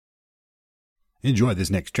Enjoy this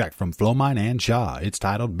next track from Flowmine and Shaw. It's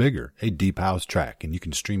titled Bigger, a deep house track, and you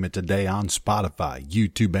can stream it today on Spotify,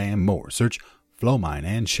 YouTube, and more. Search Flowmine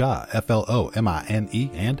and Shaw, Flomine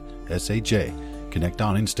and SHA. Connect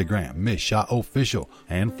on Instagram, Miss Shaw Official,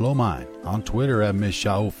 and Flowmine. On Twitter at Miss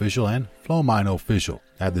Shaw Official and Flowmine Official.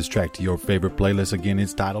 Add this track to your favorite playlist. Again,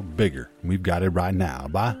 it's titled Bigger. We've got it right now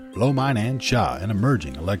by Flowmine and Shaw, an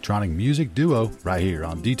emerging electronic music duo right here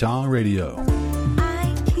on D-Tong Radio.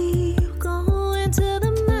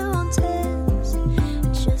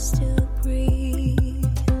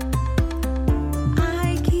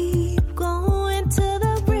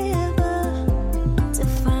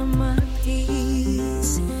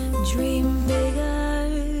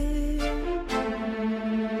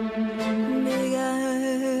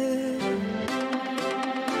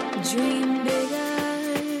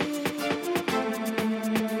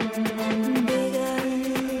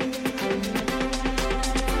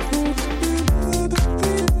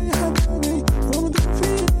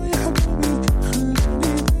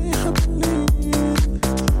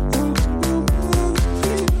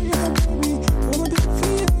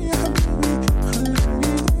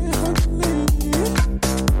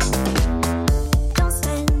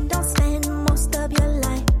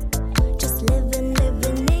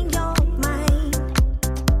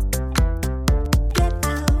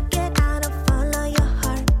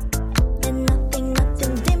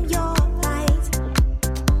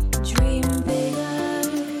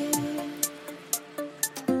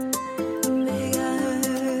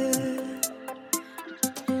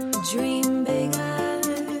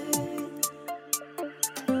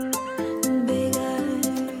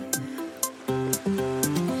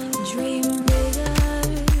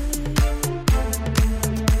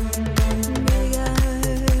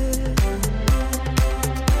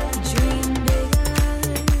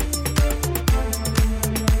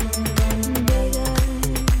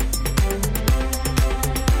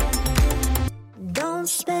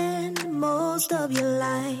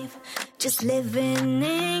 Just living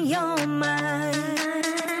in your mind.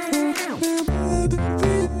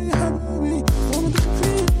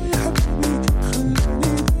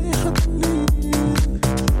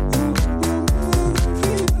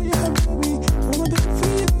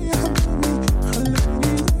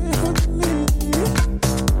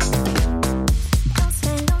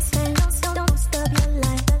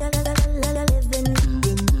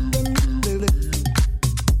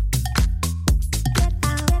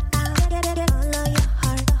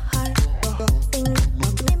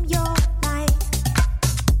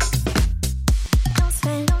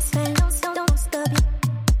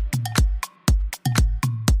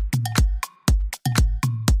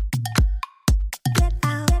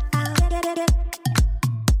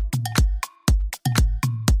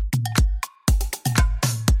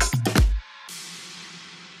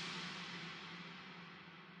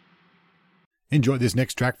 Enjoy this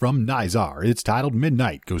next track from Nizar. It's titled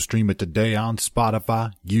Midnight. Go stream it today on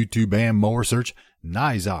Spotify, YouTube, and more. Search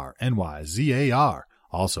Nizar, N-Y-Z-A-R.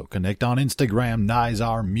 Also, connect on Instagram,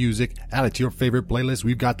 Nizar Music. Add it to your favorite playlist.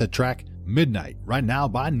 We've got the track Midnight right now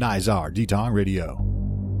by Nizar, D-Tong Radio.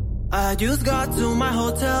 I just got to my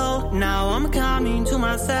hotel. Now I'm coming to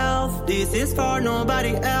myself. This is for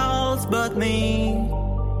nobody else but me.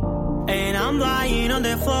 And I'm lying on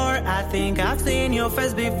the floor. I think I've seen your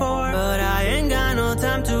face before, but I ain't got no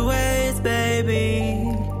time to waste,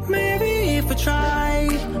 baby. Maybe if we try,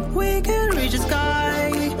 we can reach the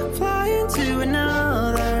sky, fly into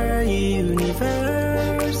another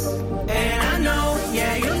universe. And I know,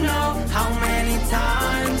 yeah, you know how many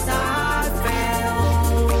times I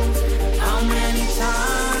failed. How many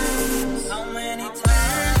times? How many times?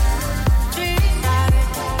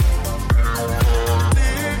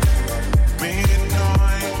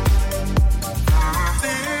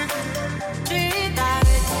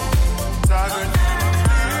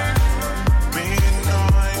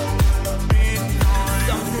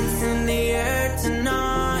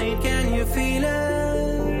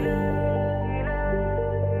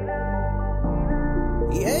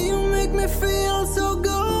 Feel so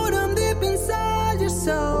good, I'm deep inside your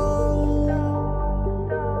soul.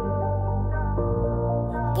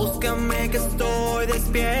 Búscame que estoy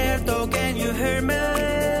despierto, can you hear me?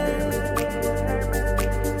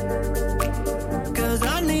 'Cause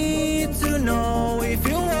I need to know if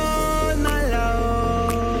you want my love.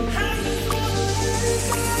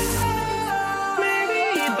 Maybe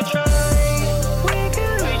if we try, we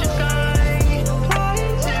can reach the sky, fly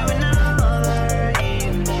into another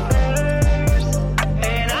universe.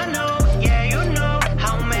 And I know, yeah, you know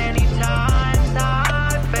how many times I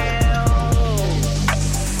failed.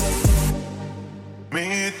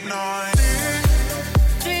 Midnight.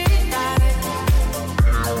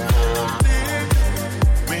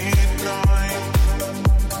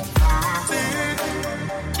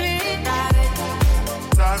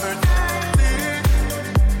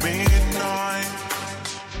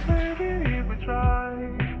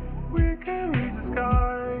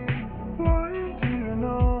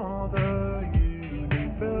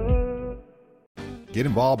 Get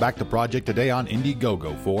involved, back the project today on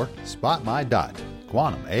Indiegogo for Spot My Dot,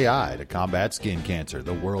 Quantum AI to combat skin cancer,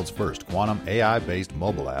 the world's first quantum AI-based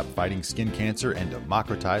mobile app fighting skin cancer and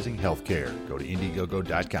democratizing healthcare. Go to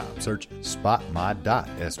Indiegogo.com, search Spot My Dot,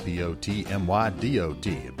 SPOTMYDOT,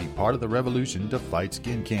 and be part of the revolution to fight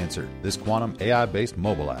skin cancer. This quantum AI-based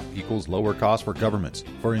mobile app equals lower costs for governments,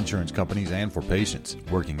 for insurance companies, and for patients.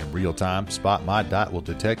 Working in real time, Spot My Dot will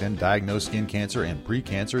detect and diagnose skin cancer and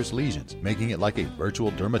precancerous lesions, making it like a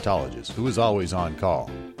virtual dermatologist who is always on call.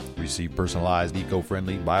 Receive personalized,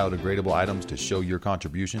 eco-friendly, biodegradable items to show your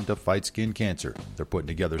contribution to fight skin cancer. They're putting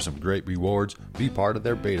together some great rewards. Be part of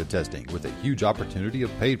their beta testing with a huge opportunity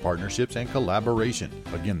of paid partnerships and collaboration.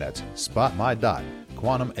 Again, that's Spot My Dot,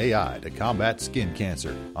 Quantum AI to combat skin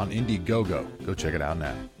cancer on Indiegogo. Go check it out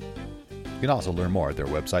now. You can also learn more at their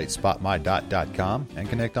website, spotmydot.com, and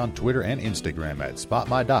connect on Twitter and Instagram at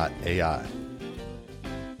spotmydot.ai.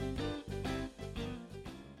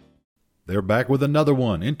 They're back with another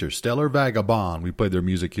one, Interstellar Vagabond. We played their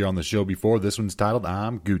music here on the show before. This one's titled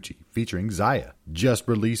I'm Gucci, featuring Zaya. Just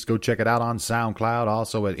released. Go check it out on SoundCloud,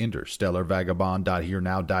 also at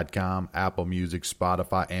interstellarvagabond.hearnow.com, Apple Music,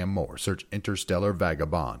 Spotify, and more. Search Interstellar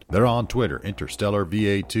Vagabond. They're on Twitter, Interstellar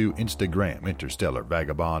VA2, Instagram, Interstellar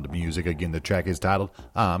Vagabond Music. Again, the track is titled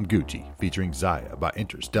I'm Gucci, featuring Zaya by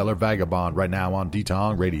Interstellar Vagabond, right now on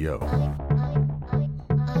D-Tong Radio.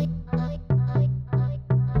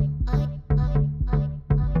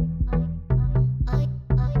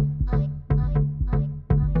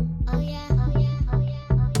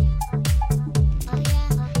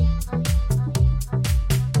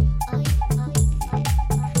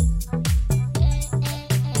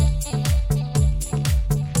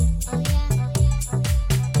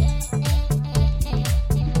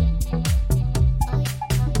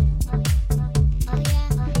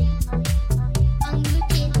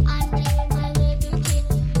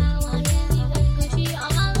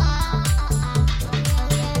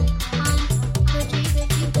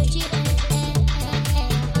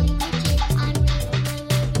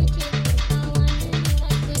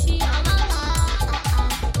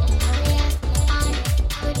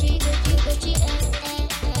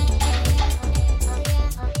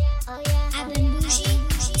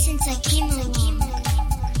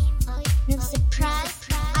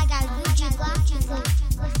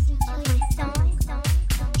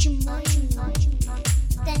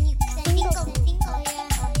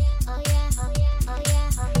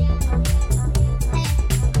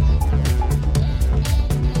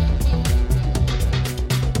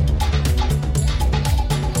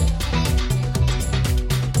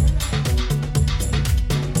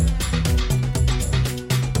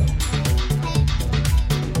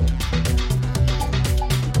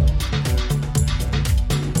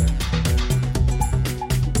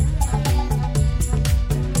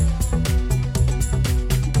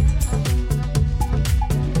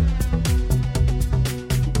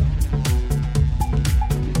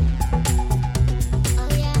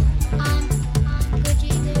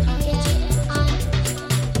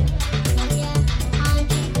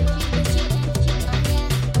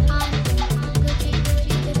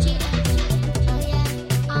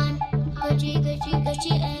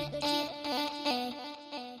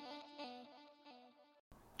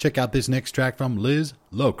 Check out this next track from Liz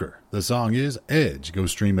Loker. The song is Edge. Go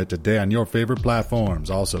stream it today on your favorite platforms.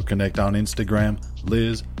 Also connect on Instagram,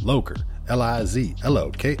 Liz Loker,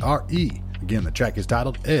 Lizlokre. Again, the track is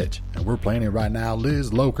titled Edge, and we're playing it right now.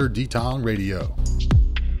 Liz Loker, D-Tong Radio.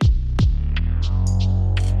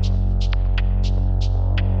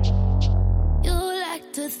 You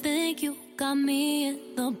like to think you got me in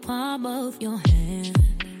the palm of your hand,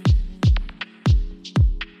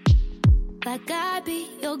 like I be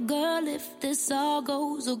your girl if this all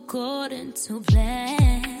goes according to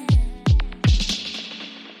plan.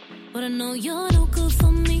 But I know you're no good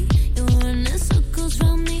for me. You're running circles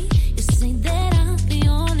from me. You say that I'm the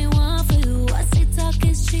only one for you. I say talk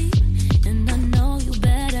is cheap, and I know you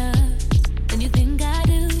better than you think I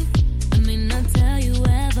do. I may not tell you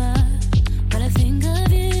ever, but I think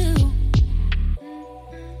of you.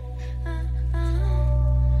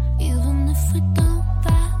 Even if we don't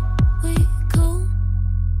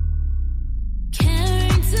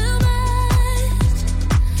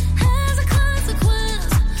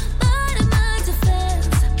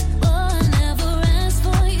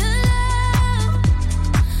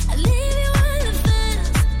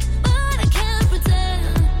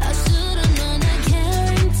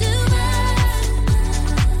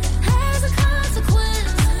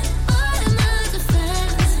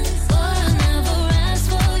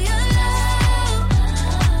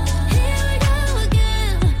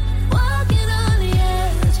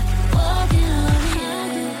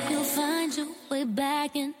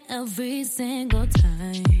bragging every single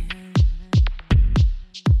time.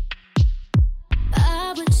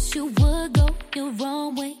 I wish you would go your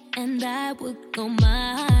own way and I would go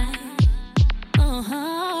mine.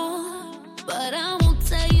 But I won't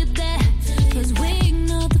tell you that, 'cause we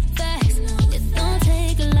ignore the facts. It don't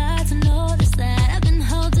take a lot to notice that I've been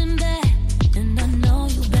holding back, and I know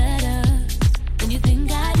you better than you think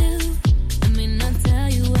I do. I may not tell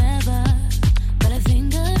you ever, but I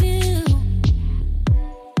think of you.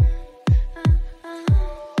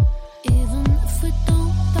 Even if we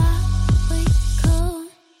don't buy, we cool.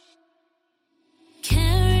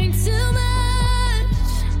 Caring too much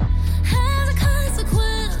has a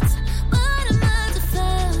consequence, but I'm not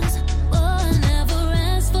defense. Oh, I never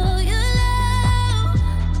ask for your love.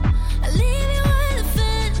 I leave you on the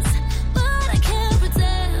fence, but I can't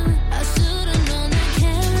pretend. I should've known that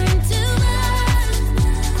caring too much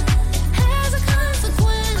has a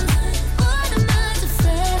consequence, but I'm not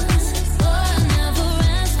defense. Oh, I never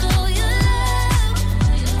asked for your love.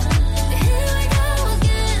 Here we go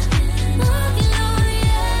again, walking on the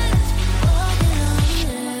edge, walking on the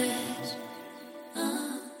edge.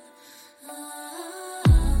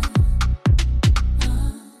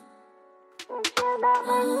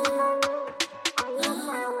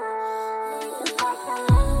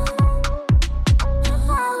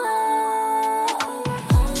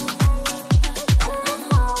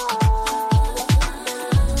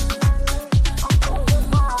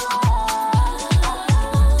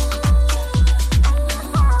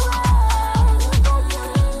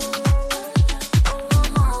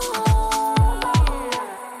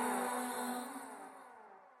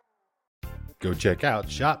 Go check out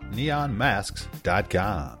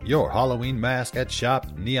shopneonmasks.com. Your Halloween mask at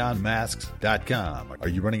shopneonmasks.com. Are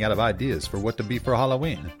you running out of ideas for what to be for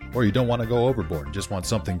Halloween? Or you don't want to go overboard and just want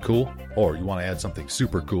something cool? Or you want to add something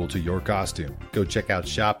super cool to your costume? Go check out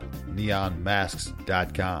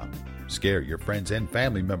shopneonmasks.com. Scare your friends and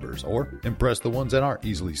family members, or impress the ones that aren't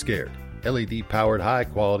easily scared. LED-powered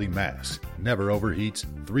high-quality masks. Never overheats,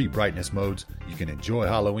 3 brightness modes. You can enjoy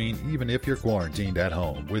Halloween even if you're quarantined at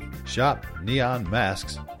home with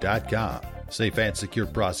shopneonmasks.com. Safe and secure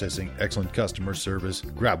processing, excellent customer service.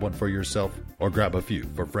 Grab one for yourself or grab a few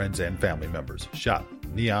for friends and family members.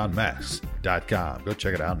 Shopneonmasks.com. Go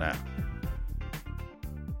check it out now.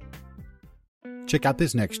 Check out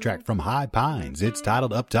this next track from High Pines. It's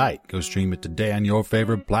titled Uptight. Go stream it today on your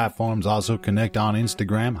favorite platforms. Also connect on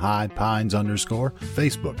Instagram, High Pines _,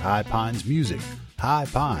 Facebook, High Pines Music, High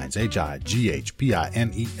Pines,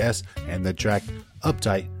 HIGHPINES, and the track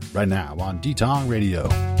Uptight right now on D-Tong Radio.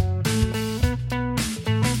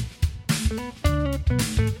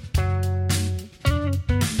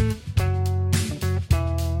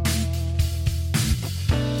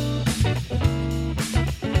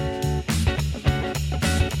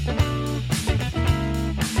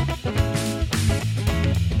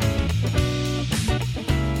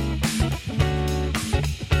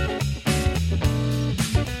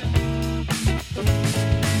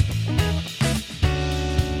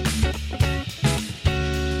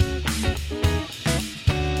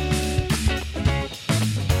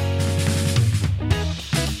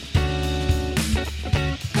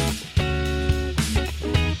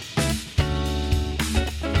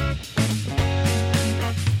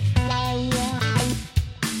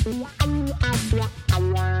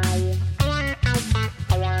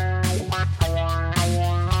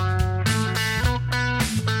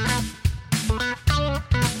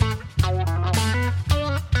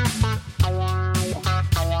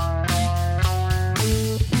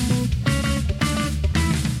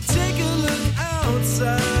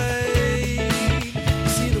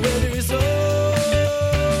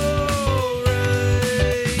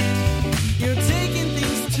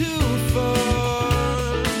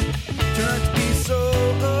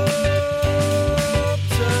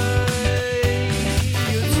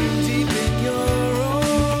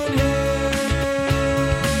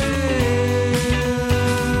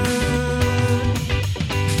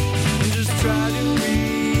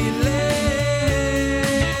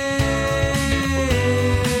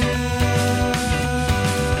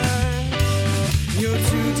 You're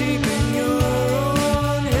too deep in your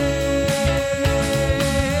own head.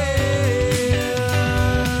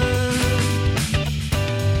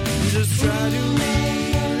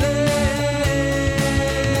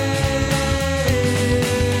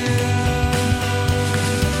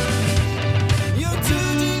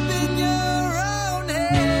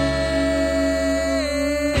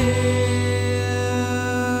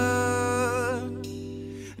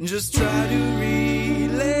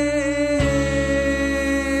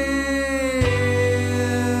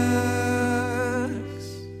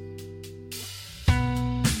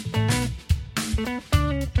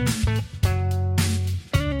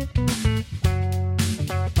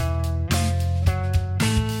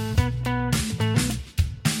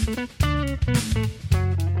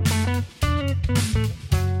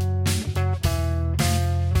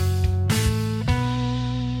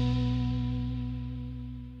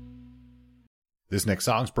 This next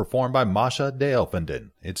song is performed by Masha de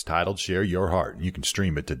Elfenden. It's titled Share Your Heart. You can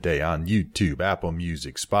stream it today on YouTube, Apple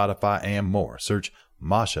Music, Spotify, and more. Search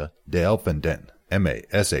Masha de Elfenden.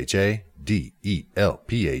 MASHADELPHENDEN.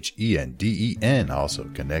 Also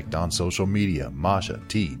connect on social media, Masha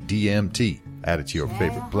TDMT. Add it to your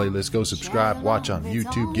favorite playlist. Go subscribe, watch on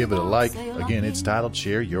YouTube, give it a like. Again, it's titled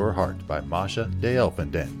Share Your Heart by Masha de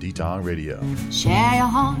Elfenden, D-Tong Radio. Share your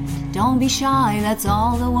heart, don't be shy, that's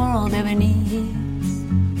all the world ever needs.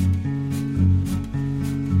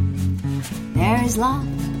 There is love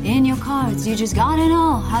in your cards, you just gotta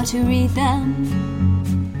know how to read them.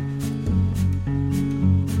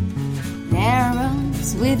 There are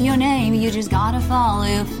roads with your name, you just gotta follow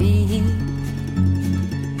your feet.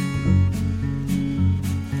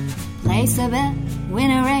 Place a bet,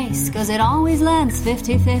 win a race, cause it always lands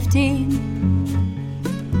 50-50.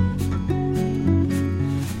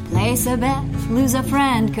 Place a bet, lose a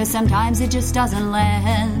friend, cause sometimes it just doesn't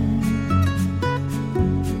land.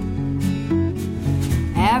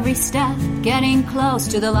 Every step getting close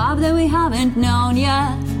to the love that we haven't known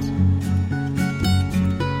yet.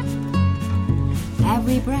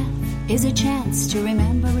 Every breath is a chance to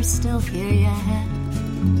remember we're still here yet.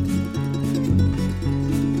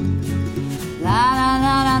 La la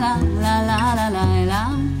la la la la la la la la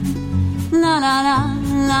la la la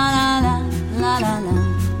la la la la la.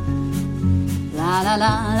 La la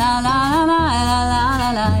la la la la la la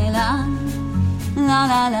la la la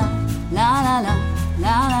la la la la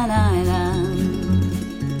la la la.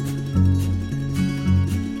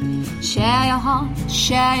 Share your heart,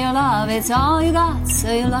 share your love, it's all you got,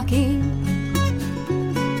 so you're lucky.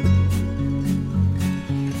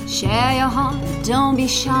 Share your heart, don't be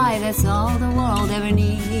shy, that's all the world ever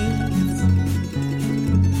needs.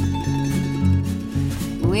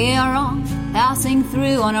 We are all passing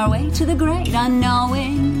through on our way to the great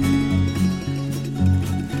unknowing.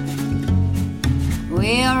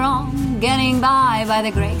 We are all getting by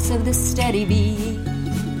the grace of the steady beat.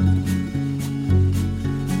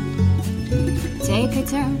 Take a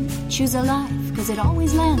turn, choose a life, cause it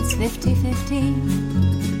always lands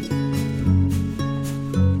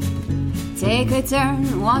 50-50. Take a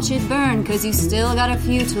turn, watch it burn, cause you still got a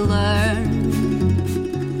few to learn.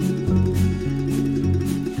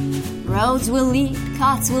 Roads will lead,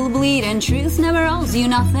 cuts will bleed, and truth never owes you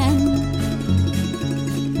nothing.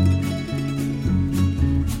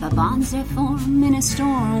 But bonds that form in a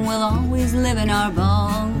storm will always live in our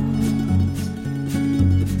bones.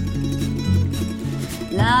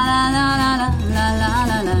 La la la la la la la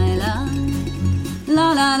la la la la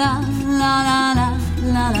la la la la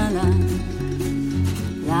la la la.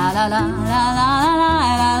 La la la la la la la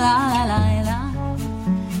la la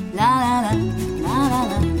la la la la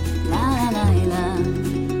la la la.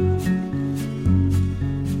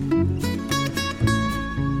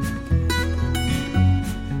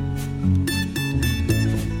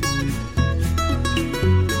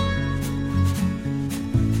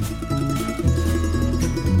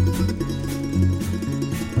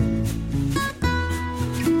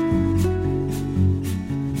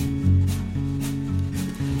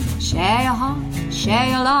 Share your heart, share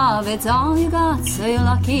your love, it's all you got, so you're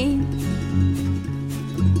lucky.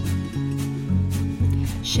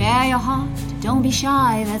 Share your heart, don't be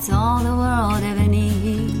shy, that's all the world ever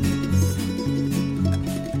needs.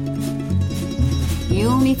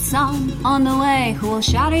 You'll meet some on the way who will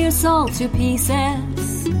shatter your soul to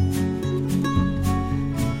pieces.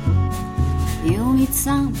 You'll meet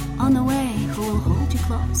some on the way who will hold you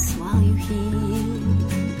close while you heal.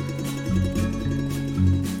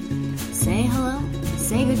 Say hello,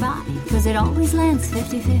 say goodbye, cause it always lands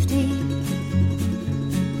 50-50.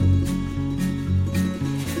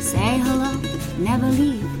 Say hello, never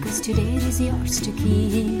leave, cause today it is yours to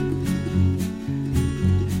keep.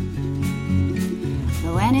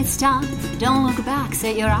 But when it's time, don't look back,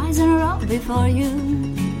 set your eyes on a road before you.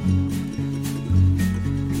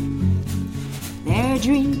 There are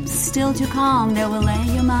dreams still to come that will lay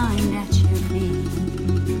your mind at your feet.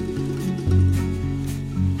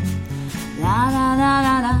 La la la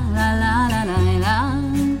la la la la la la la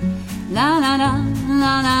la la la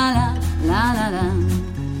la la la la la.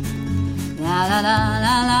 La la la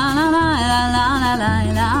la la la la la la la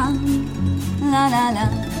la la la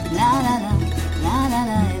la la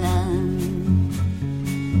la la.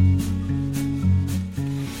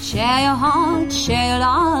 Share your heart, share your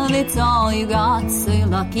love, it's all you got, so you're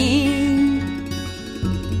lucky.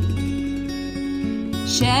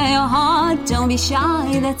 Share your heart, don't be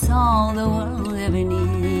shy, that's all the world ever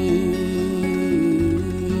needs.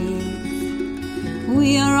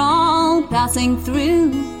 passing through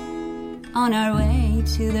on our way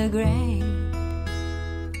to the grave.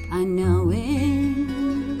 I know it.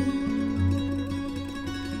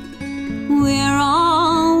 We're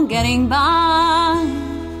all getting by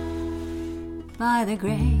the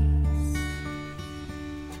grace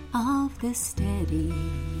of the steady.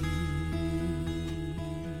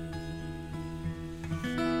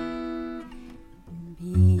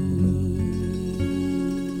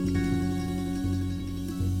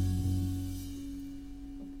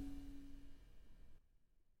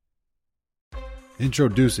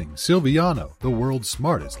 Introducing Silviano, the world's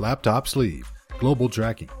smartest laptop sleeve. Global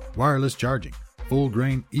tracking, wireless charging,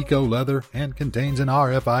 full-grain eco leather, and contains an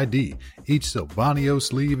RFID. Each Silviano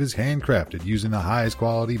sleeve is handcrafted using the highest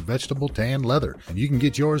quality vegetable tan leather, and you can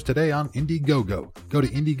get yours today on Indiegogo. Go to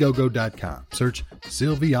Indiegogo.com. Search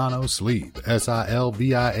Silviano Sleeve,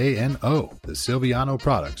 Silviano. The Silviano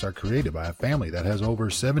products are created by a family that has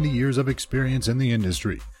over 70 years of experience in the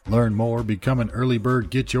industry. Learn more, become an early bird,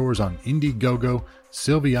 get yours on Indiegogo.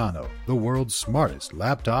 Silviano, the world's smartest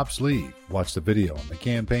laptop sleeve. Watch the video on the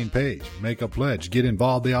campaign page. Make a pledge. Get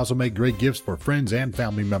involved. They also make great gifts for friends and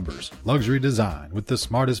family members. Luxury design with the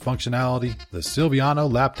smartest functionality. The Silviano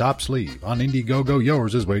laptop sleeve. On Indiegogo,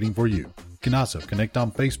 yours is waiting for you. You can also connect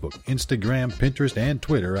on Facebook, Instagram, Pinterest, and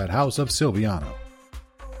Twitter at House of Silviano.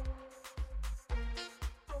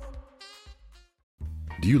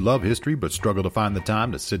 Do you love history but struggle to find the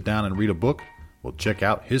time to sit down and read a book? Well, check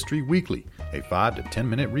out History Weekly, a 5 to 10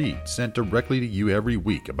 minute read sent directly to you every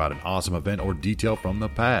week about an awesome event or detail from the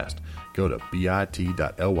past. Go to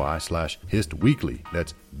bit.ly/histweekly.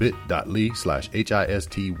 That's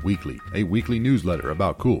bit.ly/histweekly, a weekly newsletter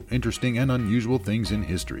about cool, interesting, and unusual things in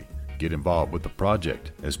history. Get involved with the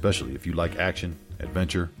project, especially if you like action,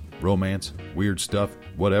 adventure, romance, weird stuff,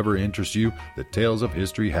 whatever interests you. The Tales of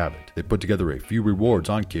History have it. They put together a few rewards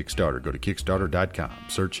on Kickstarter. Go to Kickstarter.com,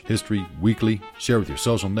 search History Weekly, share with your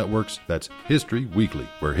social networks. That's History Weekly,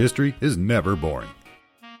 where history is never boring.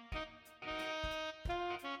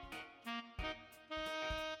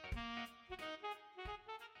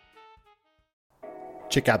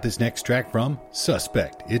 Check out this next track from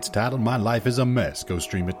Suspect. It's titled My Life is a Mess. Go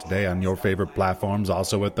stream it today on your favorite platforms,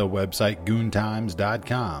 also at the website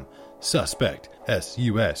goontimes.com. Suspect,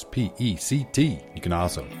 Suspect. You can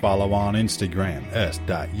also follow on Instagram, s.u.s.p.e.c.t.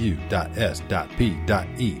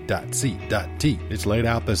 It's laid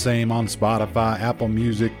out the same on Spotify, Apple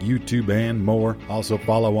Music, YouTube, and more. Also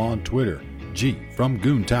follow on Twitter, G from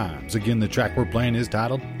Goon Times. Again, the track we're playing is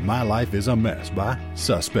titled My Life is a Mess by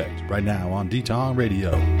Suspect, right now on D-Tong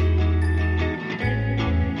Radio.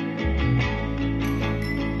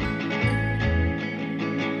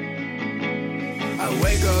 I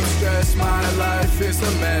wake up stressed, my life is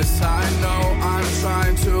a mess. I know I'm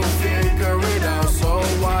trying to figure it out, so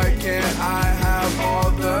why can't I have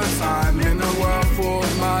all the time in the world for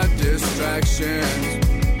my distractions?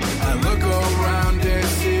 I look around and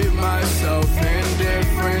see myself in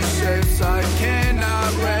different shapes I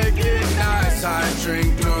cannot recognize. I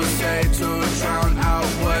drink Douce to drown out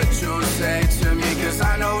what you say to me, cause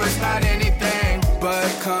I know it's not anything, but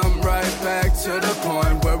come right back to the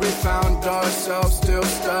point where we found ourselves still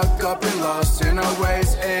stuck up and lost in our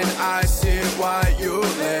ways. And I see why you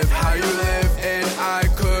live, how you live, and I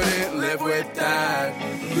couldn't live with that.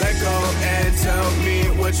 Let go and tell me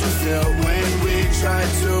what you feel when we try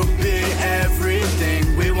to be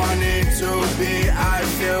everything we wanted to be. I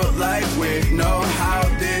feel like we know how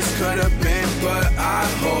this could have been, but I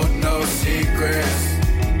hold no secrets.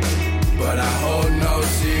 But I hold no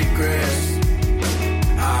secrets.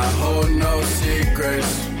 I hold no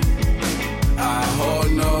secrets. I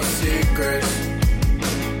hold no secrets.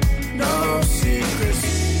 No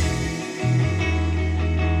secrets.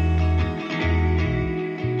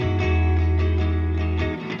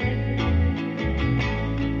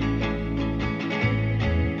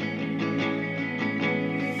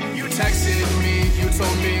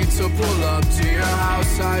 Told me to pull up to your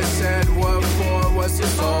house. I said, what for? What's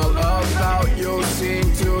this all about? You seem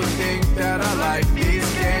to think that I like these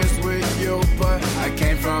games with you, but I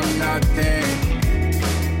came from nothing.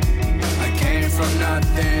 I came from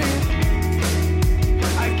nothing.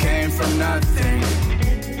 I came from nothing.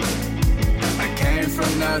 I came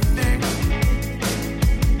from nothing.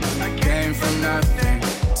 I came from nothing.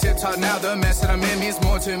 Tip-top now, the mess that I'm in means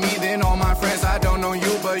more to me than all my friends. I don't know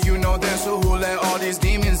you, but you know them, so who let all these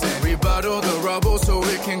demons in? Rebuttal the rubble so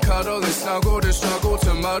we can cuddle and snuggle. The struggle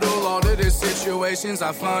to muddle all of the situations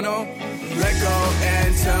I funnel. Let go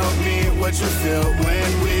and tell me what you feel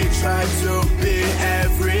when we try to be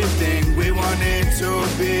everything we wanted to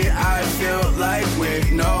be. I feel like we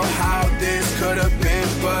know how this could have been,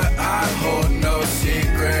 but I hold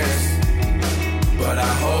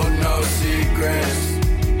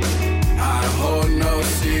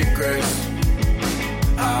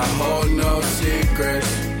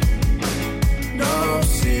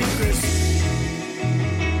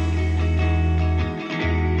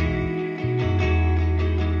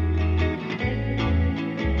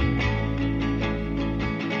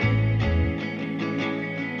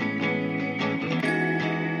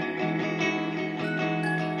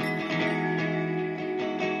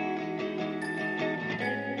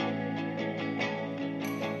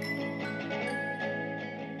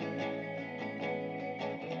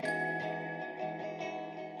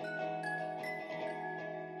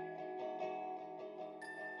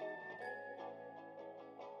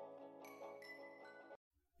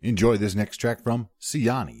Enjoy this next track from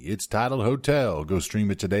Siani. It's titled Hotel. Go stream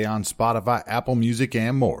it today on Spotify, Apple Music,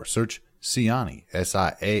 and more. Search Siani,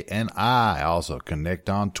 Siani. Also connect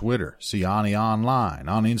on Twitter, Siani Online,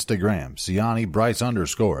 on Instagram, Siani Bryce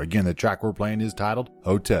 _. Again, the track we're playing is titled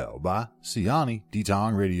Hotel by Siani,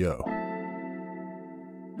 D-Tong Radio.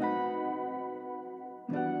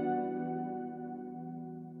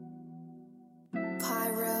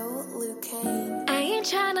 Pyro, Luke Kane. I ain't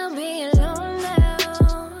tryna be alone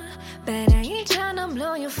now, but I ain't tryna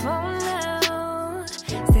blow your phone now.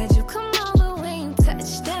 Said you come over when you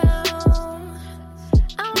touch down.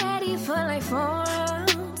 I'm ready for like 4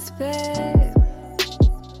 rounds, babe.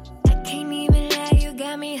 I can't even lie, you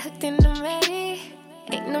got me hooked and I'm ready.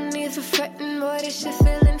 Ain't no need for fretting, boy, this shit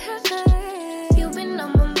feeling heavy. You've been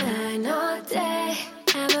on my mind all day.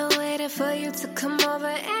 I've been waiting for you to come over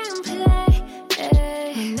and play.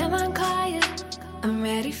 Whenever I'm quiet, I'm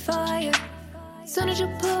ready for you. Soon as you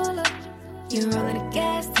pull up, you're rolling the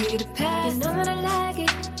gas till you the past. You know that I like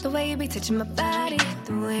it, the way you be touching my body,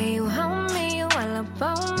 the way you hold me, you all up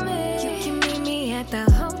on me. You can meet me at the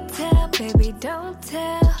hotel, baby, don't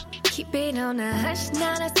tell. Keep it on the hush,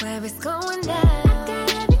 now that's where it's going down. I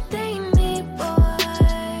got everything you need,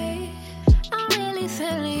 boy. I'm really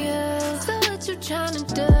feeling you. So what you tryna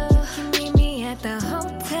do? You can meet me at the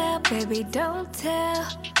hotel, baby, don't tell.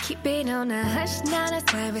 Keep it on the hush, now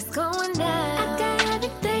that's where it's going down. I got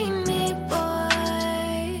everything you need,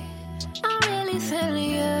 boy. I'm really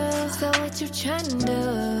feeling you. So what you tryna do?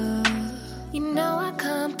 You know I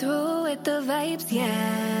come through with the vibes,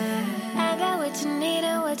 yeah. I got what you need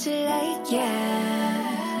and what you like,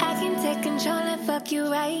 yeah. I can take control and fuck you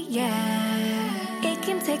right, yeah. It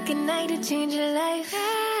can take a night to change your life.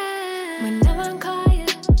 Whenever I'm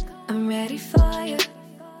quiet, I'm ready for you.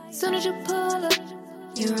 Soon as you pull up,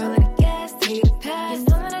 you're rolling the gas till you the past. You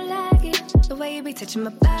know that I like it, the way you be touching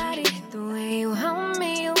my body, the way you hold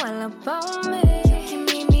me, you all up on me. You can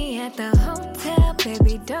meet me at the hotel,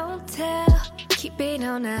 baby, don't tell. Keep it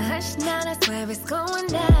on the hush, now that's where it's going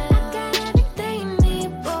down. I got everything you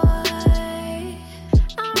need, boy.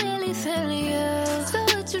 I'm really feeling you. So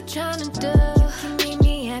what you tryna do? You can meet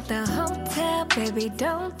me at the hotel, baby,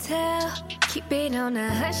 don't tell. Keep it on the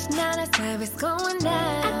hush, now that's where it's going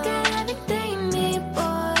down. I got everything you need,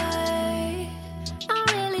 boy. I'm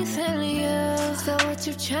really feeling you. So what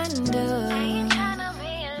you tryna do? I ain't tryna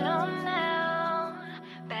be alone now,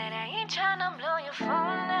 but I ain't tryna blow your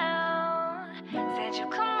phone now. Said you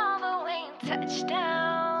come over when you touch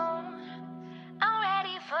down. I'm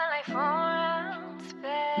ready for like 4 rounds,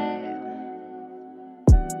 babe.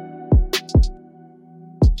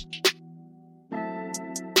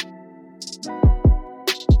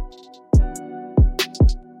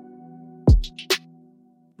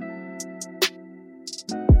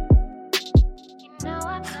 You know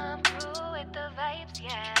I come through with the vibes,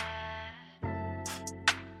 yeah.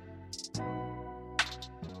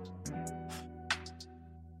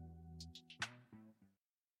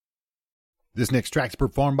 This next track's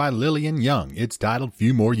performed by Lillian Young. It's titled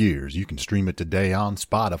Few More Years. You can stream it today on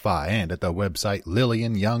Spotify and at the website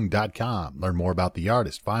lillianyoung.com. Learn more about the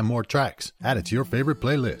artist, find more tracks, add it to your favorite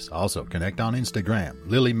playlist. Also connect on Instagram,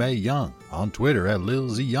 Lily Mae Young, on Twitter at Lil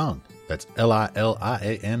Z Young. That's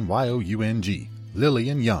LILIANYOUNG.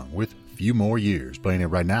 Lillian Young with Few More Years. Playing it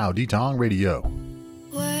right now, D-Tong Radio.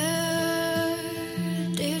 Where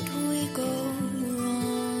did we go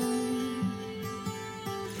wrong?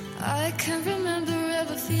 I can't remember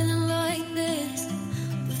ever feeling like this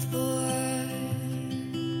before.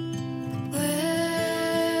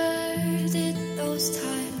 Where did those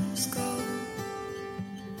times go?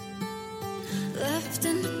 Left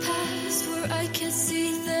in the past where I can't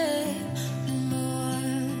see them no more.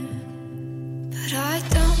 But I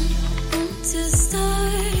don't want to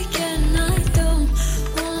start again. I don't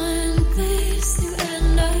want this to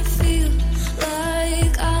end. I feel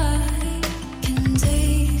like I can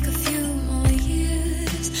take a few more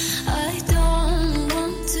years. I don't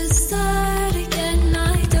want to start again. I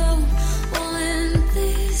don't want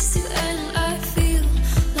this to end. I feel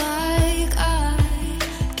like I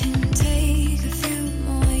can take a few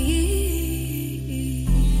more years.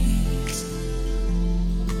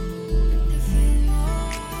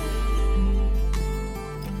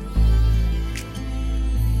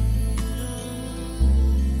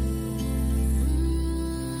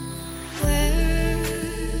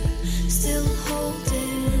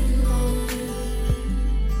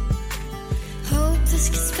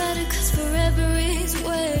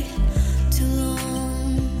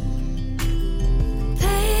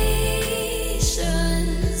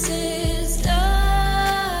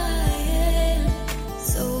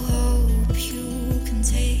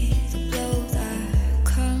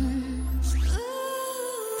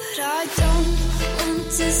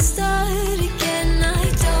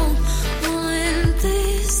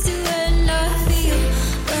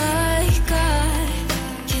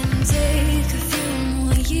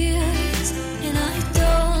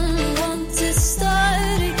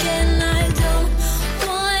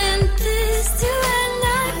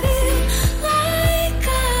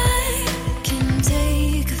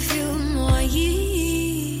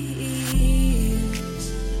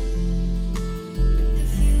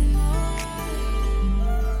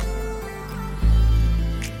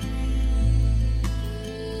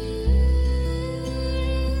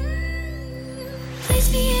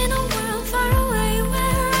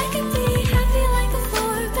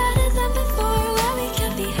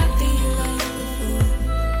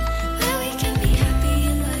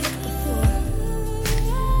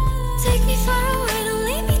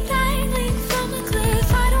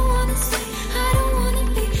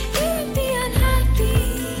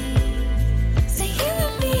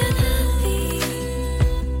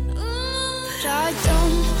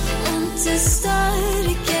 to start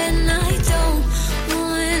again. I don't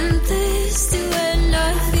want this to end.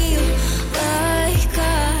 I feel like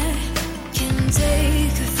I can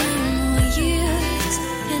take a few more years,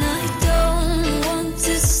 and I don't want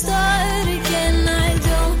to start again. I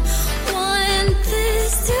don't want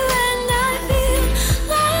this to end. I feel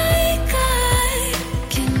like I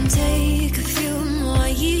can take a few more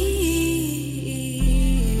years.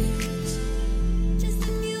 Just a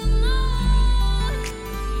few more.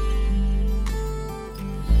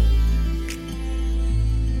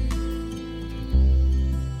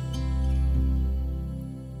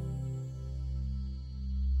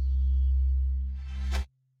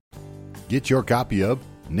 Get your copy of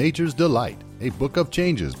Nature's Delight, a book of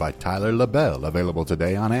changes by Tyler LaBelle, available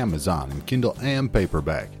today on Amazon in Kindle and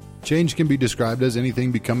paperback. Change can be described as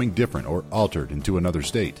anything becoming different or altered into another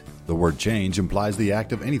state. The word change implies the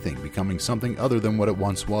act of anything becoming something other than what it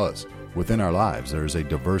once was. Within our lives, there is a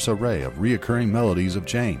diverse array of reoccurring melodies of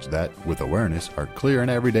change that, with awareness, are clear in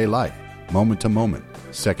everyday life, moment to moment,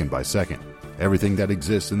 second by second. Everything that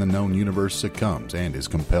exists in the known universe succumbs and is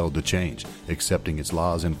compelled to change, accepting its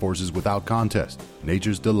laws and forces without contest.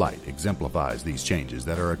 Nature's Delight exemplifies these changes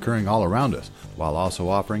that are occurring all around us, while also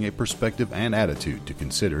offering a perspective and attitude to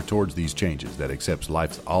consider towards these changes that accepts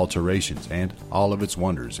life's alterations and all of its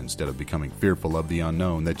wonders instead of becoming fearful of the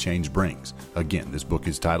unknown that change brings. Again, this book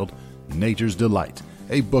is titled Nature's Delight,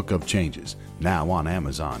 a book of changes, now on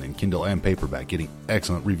Amazon in Kindle and paperback, getting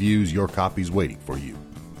excellent reviews. Your copy's waiting for you.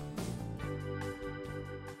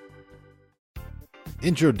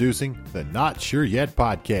 Introducing the Not Sure Yet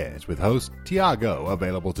podcast with host Tiago,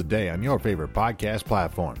 available today on your favorite podcast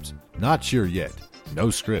platforms. Not sure yet. No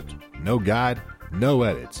script, no guide, no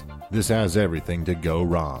edits. This has everything to go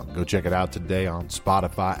wrong. Go check it out today on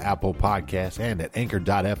Spotify, Apple Podcasts, and at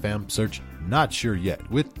Anchor.fm. Search Not Sure Yet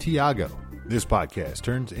with Tiago. This podcast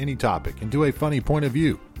turns any topic into a funny point of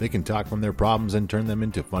view. They can talk from their problems and turn them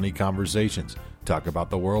into funny conversations. Talk about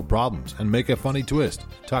the world problems and make a funny twist.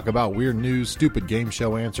 Talk about weird news, stupid game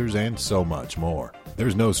show answers, and so much more.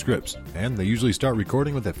 There's no scripts, and they usually start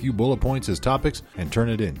recording with a few bullet points as topics and turn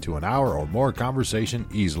it into an hour or more conversation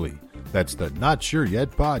easily. That's the Not Sure Yet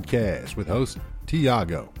podcast with host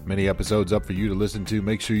Tiago. Many episodes up for you to listen to.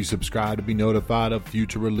 Make sure you subscribe to be notified of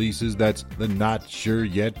future releases. That's the Not Sure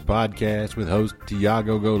Yet podcast with host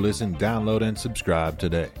Tiago. Go listen, download, and subscribe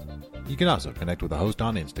today. You can also connect with the host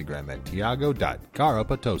on Instagram at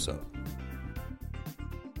tiago.carapatoso.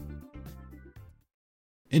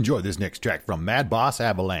 Enjoy this next track from Mad Boss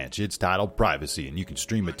Avalanche. It's titled Privacy, and you can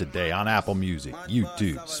stream it today on Apple Music,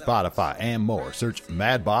 YouTube, Spotify, and more. Search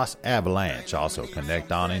Mad Boss Avalanche. Also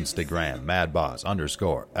connect on Instagram,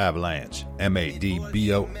 madboss_avalanche,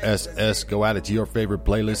 MADBOSS. Go add it to your favorite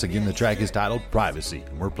playlist. Again, the track is titled Privacy,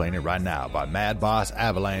 and we're playing it right now by Mad Boss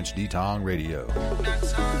Avalanche, D-Tong Radio.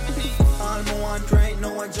 All I want right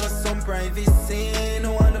now is just some privacy.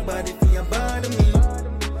 No want nobody feel bad to me.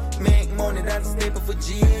 Make money, that's staple for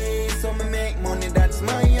G. So me make money, that's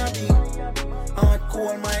my hobby.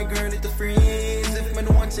 Hardcore my girl, it to freeze. If me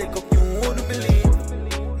don't want check up, you wouldn't believe.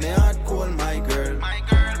 Me hardcore my girl,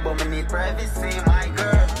 but me need privacy, my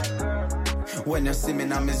girl. When you see me in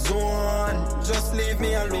my zone, just leave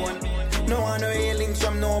me alone. No one no healings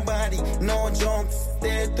from nobody, no jokes.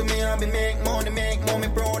 Stay to me, I be make money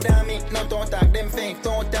proud of me. Not to attack them fake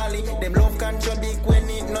totally. Them love control big when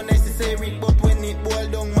it not necessary, but when it boil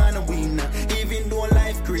down, man a winner. Even though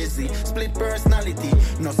life crazy, split personality.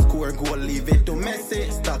 No score goal, leave it to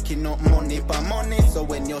messy. Stacking up money per money, so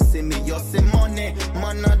when you see me, you see money.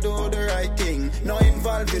 Man I do the right thing, no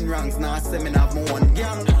involving ranks. Now say me have my own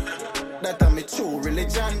gang. That I'm a true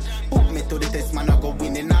religion. Put me to the test, man, I go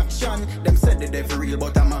win in action. Them said the devil real,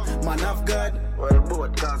 but I'm a man of God. Well,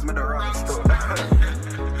 both cause me the wrong stuff.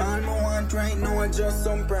 All I want right now is just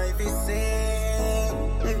some privacy.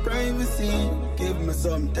 Privacy. Give me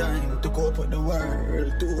some time to cope with the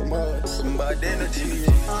world. Too much bad energy.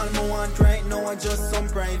 All I want right now is just some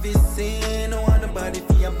privacy. No want nobody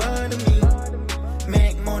feel bad to me.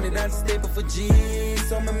 Make money, that's staple for G.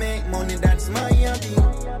 So me make money, that's my hobby.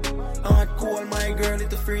 Hardcore my girl, it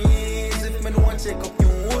to freeze. If me don't want check up, you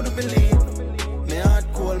wouldn't believe. Me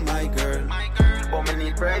hardcore my girl, but me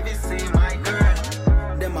need privacy, my girl.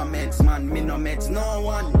 Them a meds, man, me no meds, no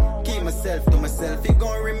one. Keep myself to myself, it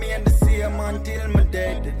gon' remain the same until me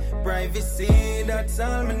dead. Privacy, that's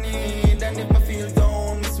all me need. And if I feel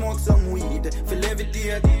down, smoke some weed. Feel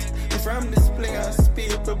levitate. From this place,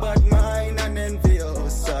 people bad mind and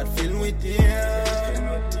envious. Start filled with fear.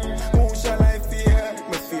 Who shall I fear?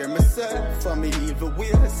 Me fear myself for me evil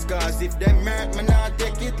ways. Cause if them hurt me, not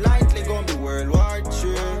take it lightly. Gonna be World War III.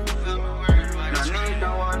 No need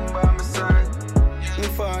no one by myself.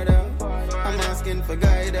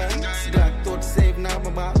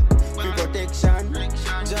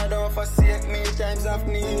 forsake me, times of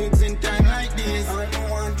needs in time like this. All I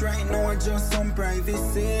want right now is just some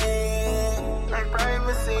privacy. Like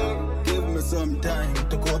privacy. Give me some time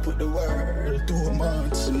to cope with the world. Too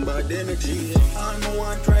much bad energy. All I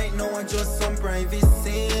want right now is just some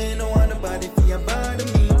privacy. No one nobody feel bad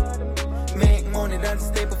me. Make money, that's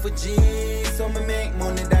staple for G. So me make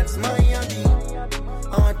money, that's my hobby.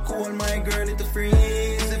 Hard cold, my girl, it'll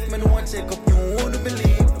freeze. If me don't check up, you wouldn't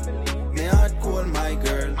believe. Me hard cold, my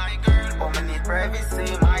girl. But me need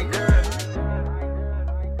privacy, my girl.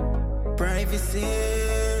 Privacy.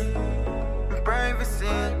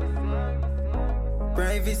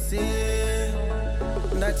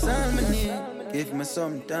 That's all me need. Give me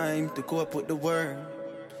some time to cope with the world.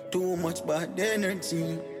 Too much bad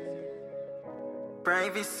energy.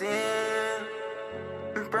 Privacy.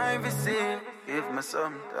 Give me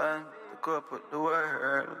some time to cope with the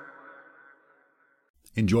world.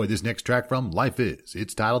 Enjoy this next track from Life Is.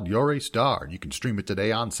 It's titled You're a Star. You can stream it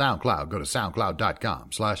today on SoundCloud. Go to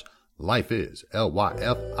soundcloud.com/lifeiz,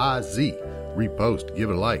 LYFIZ. Repost, give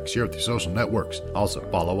it a like, share with your social networks. Also,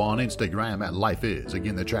 follow on Instagram at Life Is.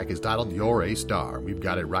 Again, the track is titled You're a Star. We've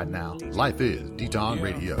got it right now. Life Is, D-Tong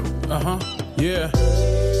Radio. Yeah.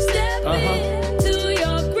 Step into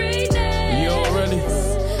your greatness. You already?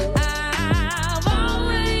 I've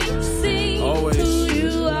always seen Always. who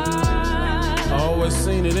you are. Always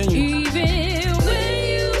seen it in you. Even when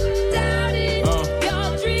you doubted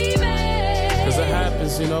your dreaming. Cause it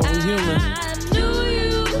happens, you know, we human. I knew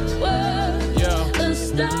you were a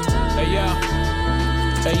star.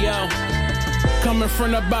 Hey yo. Coming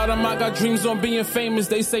from the bottom, I got dreams on being famous.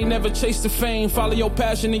 They say never chase the fame. Follow your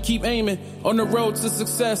passion and keep aiming. On the road to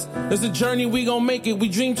success, there's a journey, we gon' make it. We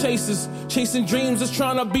dream chasers, chasing dreams is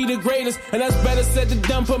trying to be the greatest. And that's better said than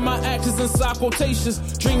done. Put my actions inside quotations,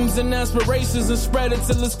 dreams and aspirations, and spread it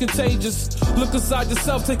till it's contagious. Look inside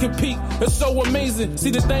yourself, take a peek, it's so amazing. See,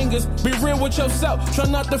 the thing is, be real with yourself. Try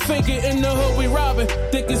not to fake it. In the hood we robbing,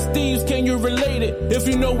 thick as thieves, can you relate it? If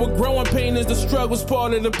you know what growing pain is, the struggle's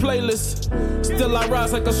part of the playlist. Still I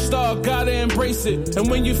rise like a star, gotta embrace it. And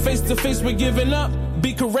when you face to face with giving up,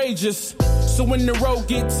 be courageous. So when the road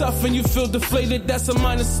get tough and you feel deflated, that's a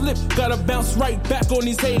minor slip. Gotta bounce right back on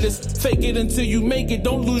these haters. Fake it until you make it,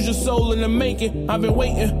 don't lose your soul in the making. I've been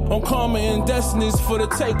waiting on karma and destinies for the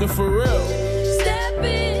taking, for real. Step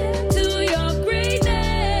into your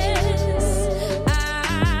greatness.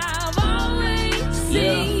 I've always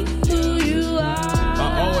seen who you are. I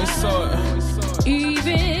always saw it.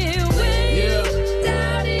 Even when you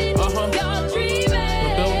doubted your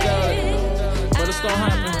dreaming. Don't doubt it, but it's gonna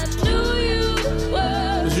happen. I knew you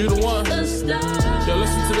were Cause you the one. a star. Yo,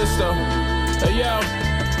 listen to this though. Hey yo,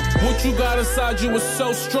 what you got inside you is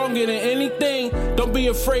so stronger than anything. Don't be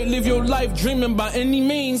afraid, live your life dreaming by any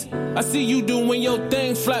means. I see you doing your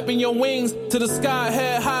thing, flapping your wings to the sky,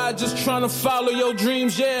 head high, just trying to follow your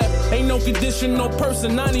dreams, yeah. Ain't no condition, no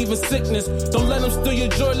person, not even sickness. Don't let them steal your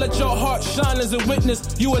joy, let your heart shine as a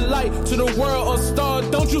witness. You a light to the world, a star,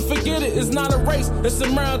 don't you forget it. It's not a race, it's a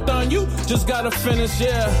marathon, you just gotta finish,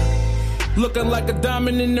 yeah. Looking like a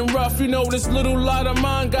diamond in the rough. You know this little light of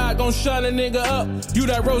mine, God gon' shine a nigga up. You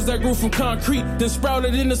that rose that grew from concrete, then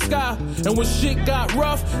sprouted in the sky. And when shit got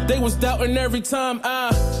rough, they was doubting every time.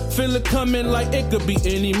 I feel it coming like it could be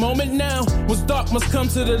any moment now. What's dark must come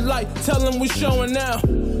to the light, tell them we showing now.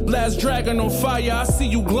 Last dragon on fire, I see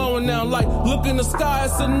you glowing now. Like, look in the sky,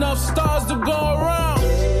 it's enough stars to go around.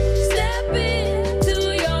 Step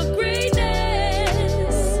into your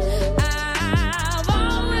greatness. I've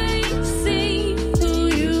always seen who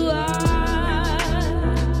you are.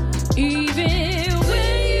 Even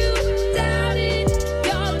when you doubted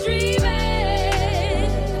your dreaming,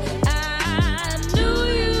 I knew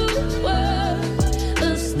you were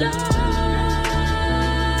a star.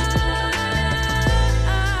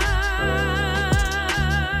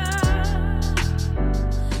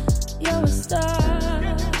 You're a star.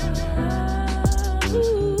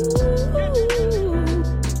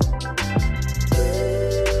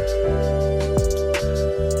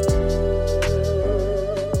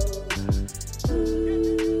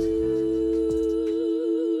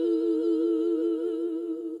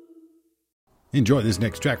 Enjoy this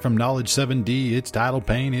next track from Knowledge 7D. It's titled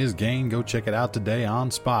Pain is Gain. Go check it out today on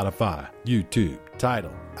Spotify, YouTube,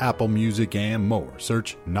 Tidal, Apple Music, and more.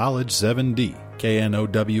 Search Knowledge 7D.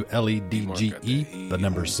 KNOWLEDGE, the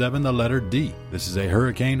number 7, the letter D. This is a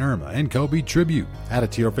Hurricane Irma and Kobe tribute. Add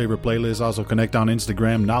it to your favorite playlist. Also connect on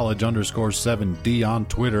Instagram, Knowledge_7D, on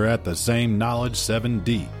Twitter at the same Knowledge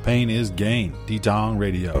 7D. Pain is Gain, D-Tong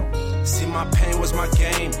Radio. See, my pain was my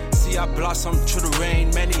game. See, See, I blossomed through the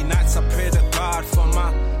rain. Many nights I pray to God for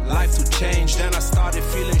my life to change. Then I started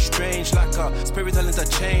feeling strange, like a spiritual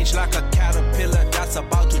interchange, like a caterpillar that's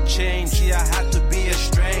about to change. See, I had to be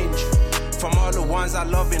estranged from all the ones I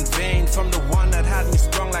love in vain. From the one that had me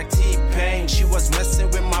sprung like T-Pain. She was messing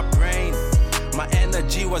with my brain. My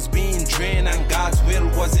energy was being drained and God's will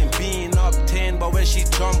wasn't being obtained. But when she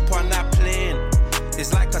jumped on that plane,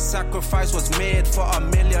 it's like a sacrifice was made for a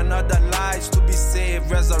million other lives to be saved,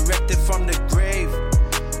 resurrected from the grave.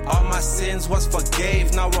 All my sins was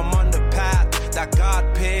forgave. Now I'm on the path that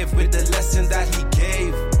God paved with the lesson that he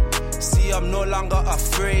gave. See, I'm no longer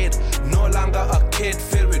afraid, no longer a kid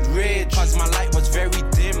filled with rage. Cause my light was very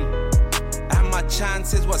dim and my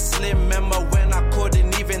chances were slim. Remember when I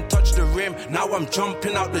couldn't even touch the rim? Now I'm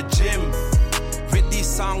jumping out the gym with these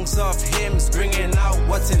songs of hymns, bringing out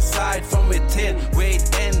what's inside from within. Where it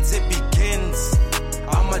ends, it begins.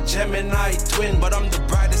 I'm a Gemini twin, but I'm the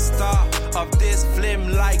brightest star of this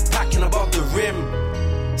film, like packing above the rim.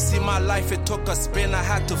 See, my life, it took a spin. I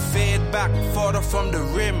had to fade back further from the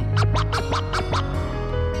rim.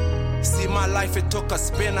 See, my life, it took a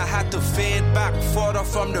spin. I had to fade back further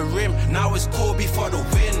from the rim. Now it's Kobe for the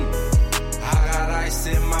win. I got ice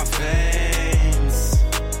in my veins,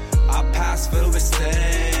 a past filled with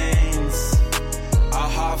stains, a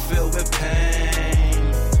heart filled with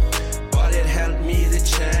pain, but it helped me to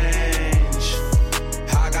change.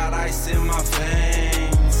 I got ice in my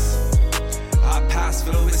veins, a past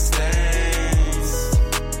filled with stains,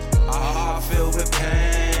 a heart filled with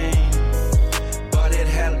pain, but it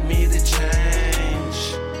helped me to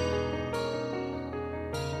change.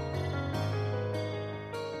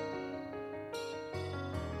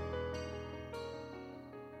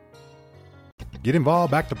 Get involved,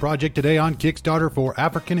 back the project today on Kickstarter for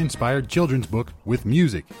African-inspired children's book with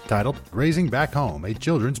music titled Grazing Back Home, a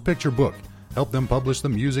children's picture book. Help them publish the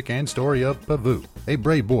music and story of Pavu, a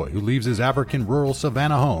brave boy who leaves his African rural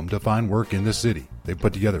savannah home to find work in the city. They've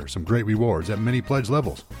put together some great rewards at many pledge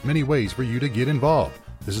levels, many ways for you to get involved.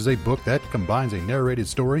 This is a book that combines a narrated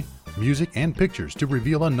story, music, and pictures to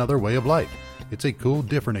reveal another way of life. It's a cool,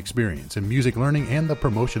 different experience in music learning and the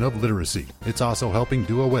promotion of literacy. It's also helping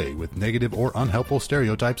do away with negative or unhelpful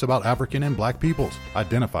stereotypes about African and Black peoples,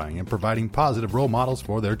 identifying and providing positive role models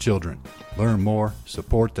for their children. Learn more,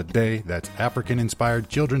 support today. That's African-inspired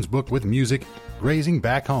children's book with music, Grazing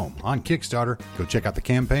Back Home, on Kickstarter. Go check out the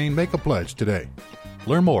campaign, make a pledge today.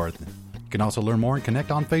 Learn more. You can also learn more and connect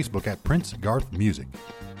on Facebook at Prince Garth Music.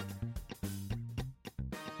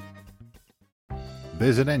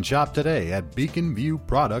 Visit and shop today at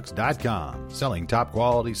BeaconViewProducts.com, selling top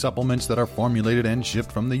quality supplements that are formulated and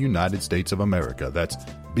shipped from the United States of America. That's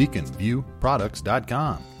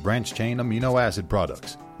BeaconViewProducts.com. Branch chain amino acid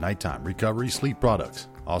products, nighttime recovery sleep products,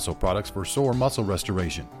 also products for sore muscle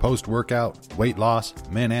restoration, post-workout, weight loss,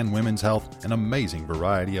 men and women's health, an amazing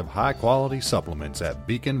variety of high-quality supplements at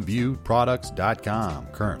BeaconViewProducts.com.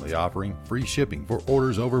 Currently offering free shipping for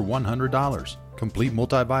orders over $100. Complete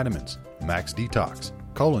multivitamins, Max Detox,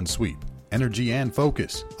 Colon Sweep, Energy and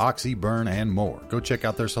Focus, Oxy Burn, and more. Go check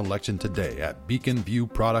out their selection today at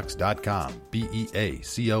BeaconViewProducts.com.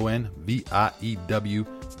 BeaconView,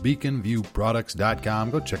 BeaconViewProducts.com.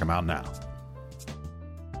 Go check them out now.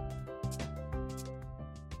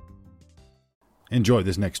 Enjoy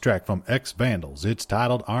this next track from X Vandals. It's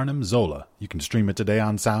titled Arnim Zola. You can stream it today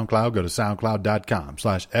on SoundCloud. Go to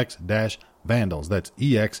soundcloud.com/X-Vandals. That's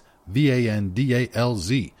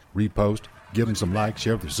EXVANDALZ. Repost, give them some likes,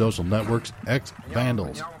 share with your social networks. X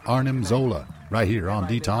Vandals, Arnim Zola, right here on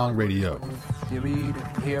D-Tong Radio. You read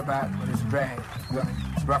and hear about this drag.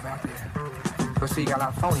 It's rough out there. But see, you got a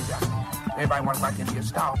lot of phonies out there. Everybody wants back into your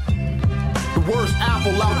style. The worst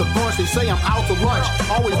apple out the bunch, they say I'm out to lunch.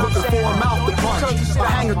 Always looking for a mouth to punch.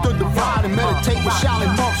 I hang a through the ride and meditate with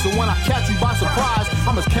shouting monks. So when I catch you by surprise,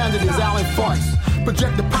 I'm as candid as Alan Funtz.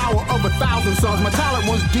 Project the power of 1,000 suns. My talent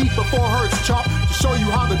runs deep before hurts, chump. To show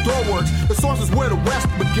you how the door works. The source is where the West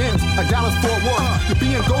begins. At Dallas Fort Worth. You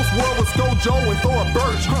be in Ghost World with Stojo and Thora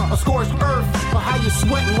Birch. A scorched earth, but how you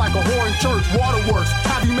sweating like a whore in church. Waterworks.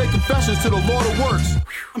 Have you make confessions to the Lord of Works.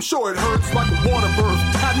 I'm sure it hurts like a water birth.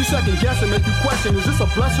 Have you second guessing, make you question, is this a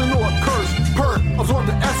blessing or a curse? Hurt, absorb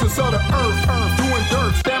the essence of the earth. Doing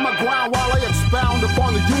dirt, stand my ground while I expound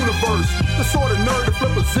upon the universe. The sort of nerd to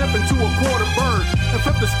flip a zip into a quarter bird. And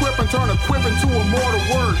flip the script and turn a quip into immortal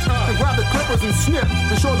words. And grab the clippers and snip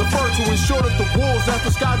and show the fur to ensure that the wolves that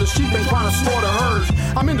disguise the sheep ain't trying to slaughter herds.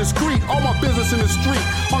 I'm indiscreet, all my business in the street.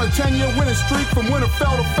 On a 10-year winning streak from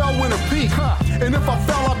Winterfell to Fell Winter Peak. And if I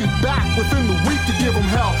fell, I'll be back within the week to give them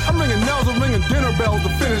hell. I'm ringing nails and ringing dinner bells to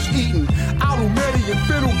finish eating. Alumeti and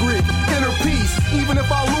Fennel Greek, inner peace. Even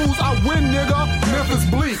if I lose, I win, nigga. Memphis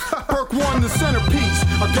Bleak, Perk 1, the centerpiece.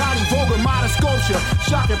 A gaudy, vulgar, modern sculpture.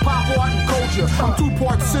 Shocking pop art and culture. I'm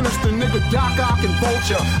two-part sinister, nigga, Doc Ock and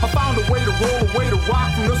Vulture. I found a way to roll, a way to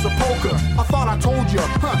rock from the sepulcher. I thought I told you,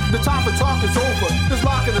 the time for talk is over. This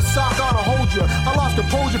lock in the sock ought to hold you. I lost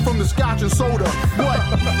composure from the scotch and soda. What,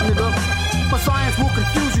 nigga? My science will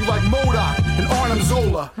confuse you like MODOK and Arnim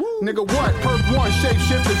Zola. Nigga, what? Perk 1,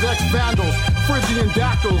 shapeshifters, ex-vandals, Phrygian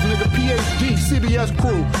dactyls, nigga, PhD, CBS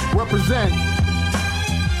crew, represent.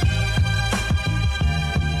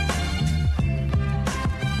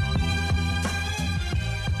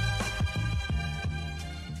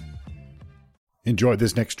 Enjoy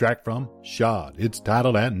this next track from Shad. It's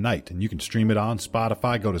titled At Night, and you can stream it on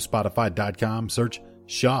Spotify. Go to spotify.com, search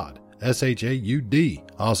Shad, S-H-A-U-D.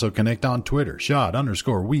 Also connect on Twitter,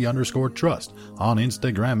 Shad_we_trust. On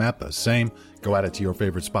Instagram at the same. Go add it to your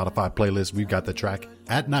favorite Spotify playlist. We've got the track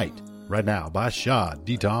At Night right now by Shad,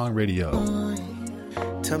 D-Tong Radio.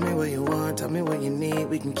 Tell me what you want, tell me what you need.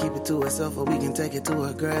 We can keep it to ourselves or we can take it to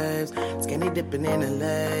our graves. Skinny dipping in the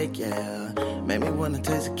lake, yeah. Make me wanna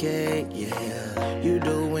taste the cake, yeah. You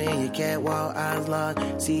do when you catwalk, eyes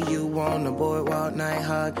locked. See you on the boardwalk, night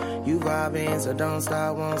hawk. You vibing, so don't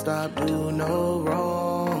stop, won't stop, do no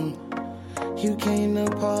wrong. You came to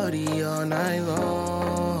party all night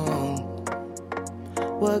long.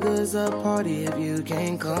 What good's a party if you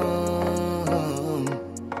can't come?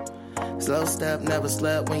 Slow step, never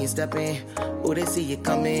slept when you step in. Ooh, they see you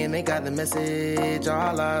coming, they got the message.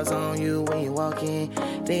 All eyes on you when you walk in.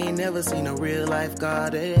 They ain't never seen a real life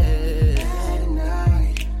goddess. At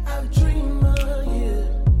night, I dream of you.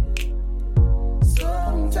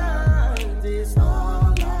 Sometimes it's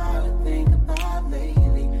all I think about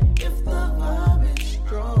lately. If the vibe is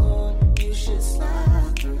strong, you should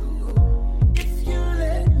slide through. If you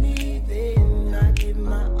let me, then I give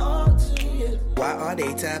my all to you. Why are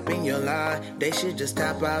they tapping your line? They should just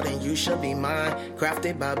tap out and you should be mine.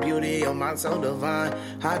 Crafted by beauty, your mind so divine.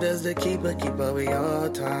 How does the keeper keep up with your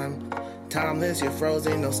time? Timeless, you're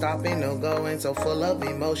frozen, no stopping, no going. So full of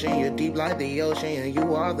emotion, you're deep like the ocean. And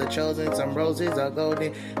you are the chosen, some roses are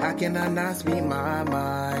golden. How can I not speak my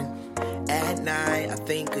mind? At night, I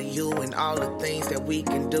think of you and all the things that we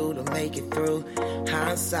can do to make it through.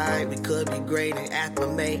 Hindsight, we could be great and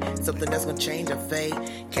acclimate. Something that's gonna change our fate.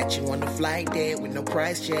 Catch you on the flight deck with no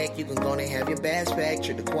price check. You can go and have your bags packed,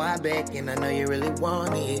 trip to Quebec. And I know you really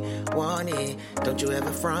want it, want it. Don't you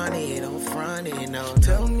ever front it, don't front it, no.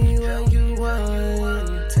 Tell me what you want.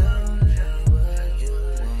 Tell me what you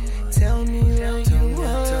want. Tell me what you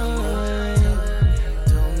want.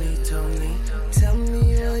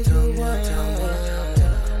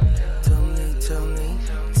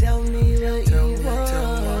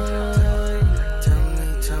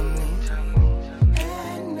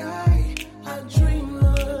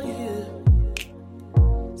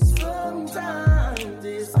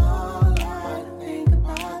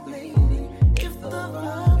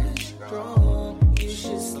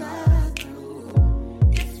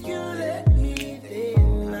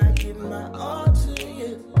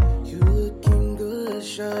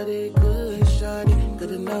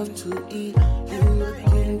 To eat, you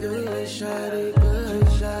looking good, shawty, good,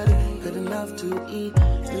 shawty, good enough to eat.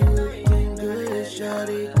 You looking good,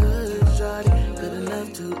 shawty, good, shawty, good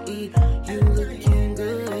enough to eat. You looking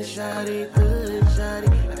good, shawty, good,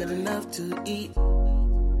 shawty, good enough to eat.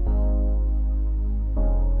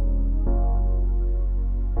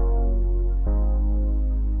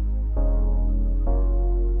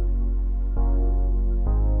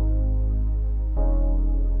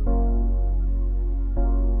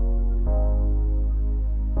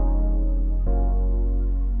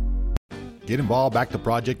 Get involved, back the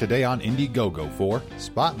project today on Indiegogo for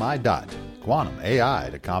Spot My Dot, Quantum AI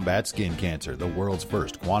to combat skin cancer, the world's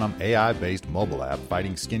first quantum AI-based mobile app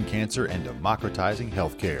fighting skin cancer and democratizing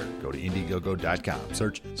healthcare. Go to Indiegogo.com,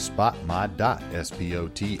 search Spot My Dot,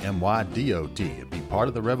 SPOTMYDOT, and be part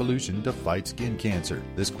of the revolution to fight skin cancer.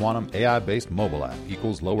 This quantum AI-based mobile app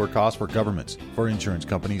equals lower costs for governments, for insurance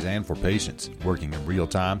companies, and for patients. Working in real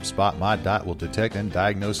time, Spot My Dot will detect and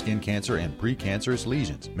diagnose skin cancer and precancerous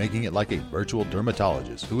lesions, making it like a virtual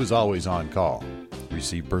dermatologist who is always on call.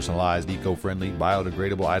 Receive personalized, eco-friendly,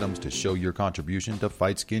 biodegradable items to show your contribution to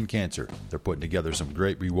fight skin cancer. They're putting together some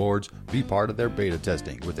great rewards. Be part of their beta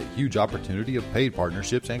testing with a huge opportunity of paid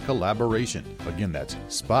partnerships and collaboration. Again, that's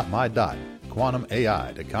Spot My Dot, Quantum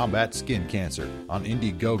AI to combat skin cancer on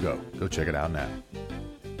Indiegogo. Go check it out now.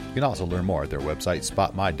 You can also learn more at their website,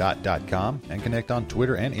 spotmydot.com, and connect on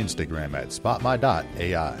Twitter and Instagram at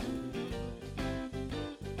spotmydot.ai.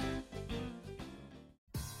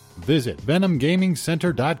 Visit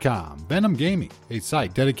VenomGamingCenter.com. Venom Gaming, a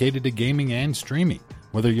site dedicated to gaming and streaming.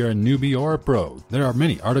 Whether you're a newbie or a pro, there are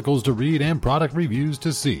many articles to read and product reviews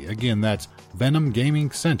to see. Again, that's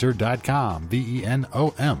VenomGamingCenter.com.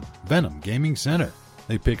 VENOM. Venom Gaming Center.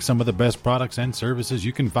 They pick some of the best products and services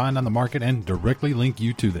you can find on the market and directly link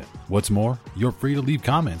you to them. What's more, you're free to leave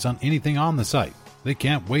comments on anything on the site. They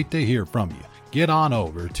can't wait to hear from you. Get on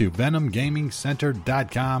over to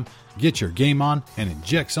VenomGamingCenter.com, get your game on, and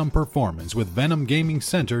inject some performance with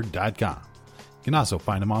VenomGamingCenter.com. You can also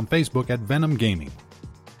find them on Facebook at Venom Gaming.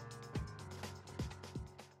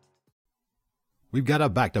 We've got a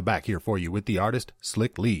back-to-back here for you with the artist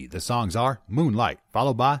Slick Lee. The songs are Moonlight,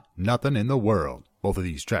 followed by Nothing in the World. Both of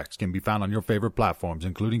these tracks can be found on your favorite platforms,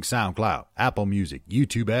 including SoundCloud, Apple Music,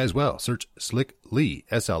 YouTube as well. Search Slick Lee,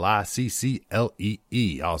 SLICCLEE.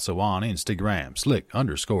 Also on Instagram,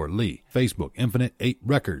 Slick_Lee. Facebook, Infinite 8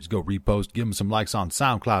 Records. Go repost, give them some likes on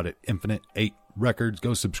SoundCloud at Infinite 8 Records.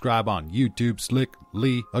 Go subscribe on YouTube, Slick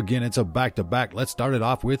Lee. Again, it's a back-to-back. Let's start it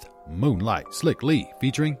off with Moonlight, Slick Lee,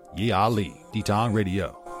 featuring Ye Ali, D-Tong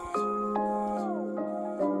Radio.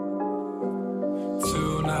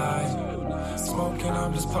 Smoking,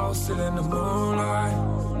 I'm just posted in the moonlight.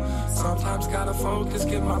 Sometimes gotta focus,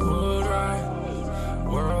 get my mood right.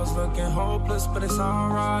 World's looking hopeless, but it's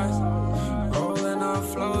alright. Rolling up,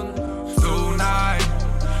 floating tonight.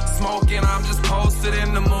 Smoking, I'm just posted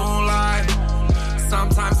in the moonlight.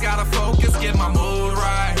 Sometimes gotta focus, get my mood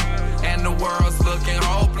right. And the world's looking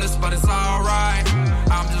hopeless, but it's alright.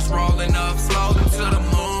 I'm just rolling up, floating to the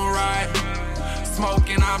moon right.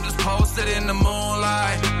 Smoking, I'm just posted in the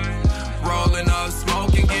moonlight. Rolling up,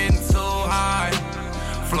 smoking, getting too high.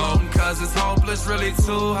 Floating cause it's hopeless, really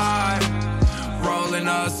too high. Rolling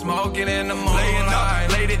up, smoking in the moonlight. Laying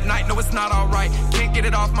up late at night, no it's not alright. Can't get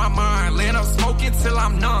it off my mind. Laying up, smoking till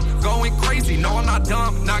I'm numb. Going crazy, no I'm not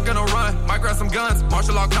dumb. Not gonna run, might grab some guns.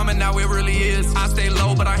 Martial law coming, now it really is. I stay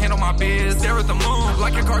low, but I handle my biz. Stare at the moon,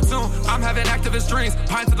 like a cartoon. I'm having activist dreams.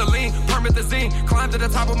 Pine to the lean, permethazine. Climb to the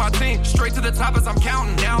top of my team. Straight to the top as I'm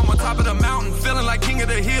counting. Now I'm on top of the mountain. Feeling like king of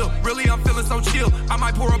the hill. Really, I'm feeling so chill. I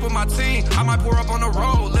might pour up with my team. I might pour up on the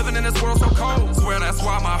road. Living in this world so cold. Swear that's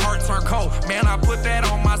why my heart turned cold. Man, I put that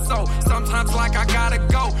on my soul. Sometimes like I gotta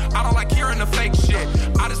go. I don't like hearing the fake shit.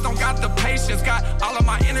 I just don't got the patience. Got all of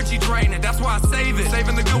my energy draining. That's why I save it.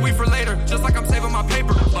 Saving the good weed for later. Just like I'm saving my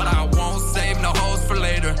paper. But I won't save no hoes for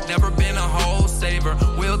later. Never been a hoe saver.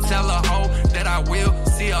 Will tell a hoe that I will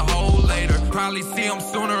see a hoe later. Probably see them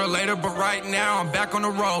sooner or later. But right now I'm back on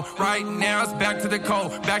the road. Right now it's back to the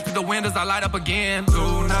cold. Back to the windows I light up again.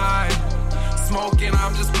 Tonight. Smoking,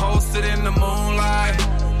 I'm just posted in the moonlight.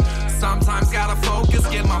 Sometimes gotta focus,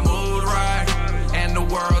 get my mood right. And the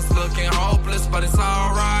world's looking hopeless, but it's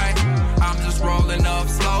alright. I'm just rolling up,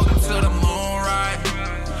 floating to the moon right.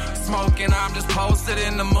 Smoking, I'm just posted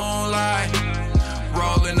in the moonlight.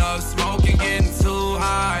 Rolling up, smoking, getting too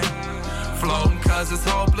high. Floating cause it's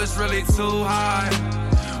hopeless, really too high.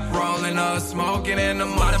 Rolling up, smoking in the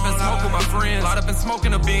moonlight. I've been smoking with my friends. Lot of been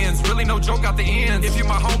smoking the bins. Really no joke out the ends. If you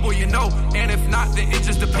my homeboy, you know. And if not, then it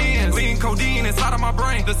just depends. Lean codeine inside of my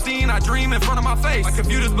brain. The scene I dream in front of my face. My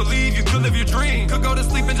computers believe you could live your dream. Could go to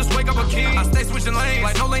sleep and just wake up a king. I stay switching lanes,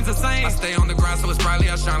 like no lanes the same. I stay on the ground so it's brightly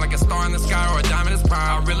I shine like a star in the sky or a diamond is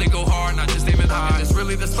prime. I really go hard, not just aiming high. It's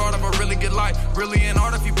really the start of a really good life. Really in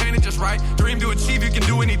art if you paint it just right. Dream to achieve, you can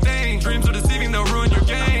do anything. Dreams are deceiving, they'll ruin your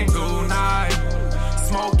game. Tonight.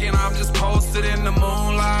 Smoking, I'm just posted in the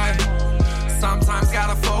moonlight. Sometimes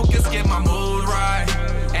gotta focus, get my mood right.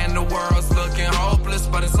 And the world's looking hopeless,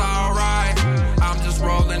 but it's alright. I'm just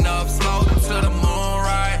rolling up, floating to the moon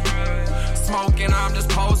right. Smoking, I'm just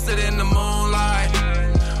posted in the moonlight.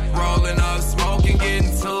 Rolling up, smoking,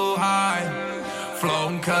 getting too high.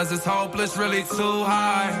 Floating cause it's hopeless, really too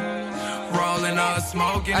high. Rolling up,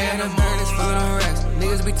 smoking in the moonlight. Full of racks.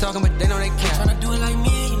 Niggas be talking, but they know they can't. Tryna do it like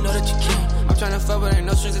me, you know that you can't. I'm tryna fuck, but ain't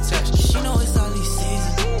no strings attached. She know it's all these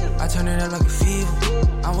season. I turn it up like a fever.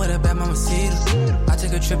 I'm with a bad mama cedar. I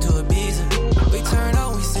take a trip to Ibiza. We turn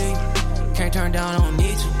on, we sing. Can't turn down, I don't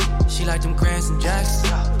need you. She like them Grants and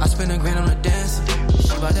Jackson. I spend a grand on the dancing.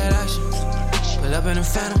 She bout that action. Pull up in a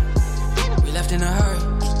Phantom. We left in a hurry.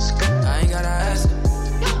 I ain't gotta ask her.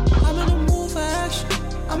 I'm in the mood for action.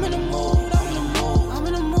 I'm in the mood, I'm in the mood. I'm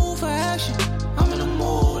in the mood for action. I'm in the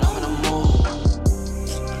mood, I'm in the mood.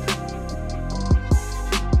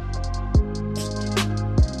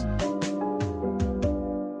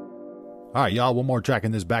 All right, y'all, one more track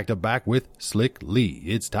in this back-to-back with Slick Lee.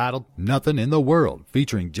 It's titled Nothing in the World,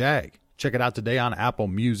 featuring Jag. Check it out today on Apple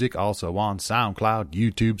Music, also on SoundCloud,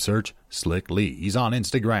 YouTube, search Slick Lee. He's on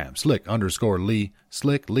Instagram, Slick_Lee,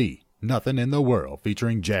 Slick Lee. Nothing in the World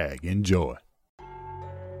featuring Jag. Enjoy.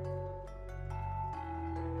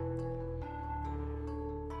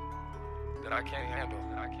 That I can't handle.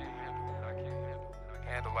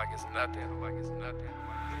 Handle like it's nothing.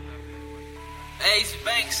 Ace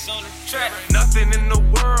Banks on the track. Nothing in the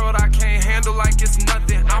world I can't handle like it's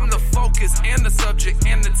nothing. I'm the focus and the subject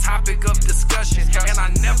and the topic of discussion. And I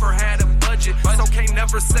never had a budget, so can't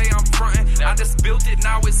never say I'm frontin'. I just built it,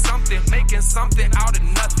 now it's something, making something out of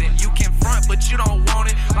nothing. You can front, but you don't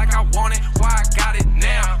want it like I want it. Why I got it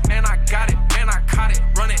now? Man, I got it, man, I caught it.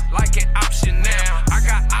 Run it like an option now. I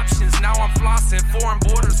got options, now I'm flossing. Foreign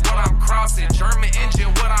borders, what I'm crossing. German engine,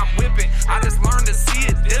 what I'm whipping. I just learned to see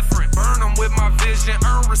it different. Burn them with my vision,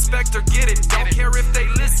 earn respect or get it. Don't care if they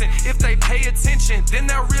listen, if they pay attention, then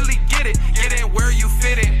they'll really get it. Get in where you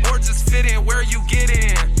fit in, or just fit in where you get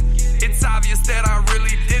in. It's obvious that I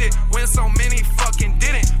really did it, when so many fucking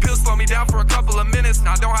didn't. Pills slow me down for a couple of minutes,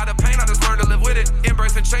 now I don't have the pain, I just learned to live with it.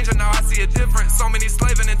 Embracing change and now I see it different. So many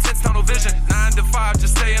slaving, intense tunnel vision. 9 to 5,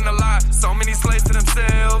 just staying alive. So many slaves to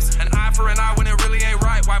themselves. An eye for an eye when it really ain't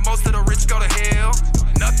right. Why most of the rich go to hell.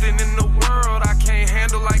 Nothing in the world I can't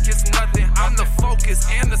handle like it's nothing. I'm the focus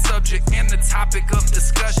and the subject and the topic of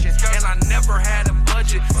discussion. And I never had a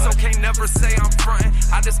budget, so can't never say I'm frontin'.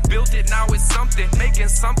 I just built it, now it's something, making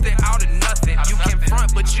something out of nothing. You can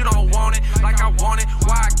front, but you don't want it like I want it.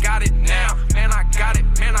 Why I got it now? Man, I got it,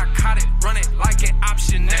 man, I caught it. Run it like an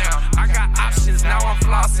option now. I got options, now I'm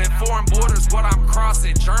flossing. Foreign borders, what I'm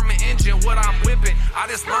crossing. German engine, what I'm whipping. I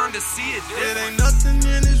just learned to see it different. It ain't nothing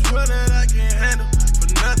in this world that I can't handle.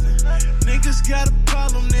 Nothing. Niggas got a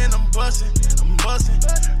problem, then I'm bustin'.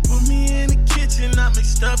 Put me in the kitchen, I make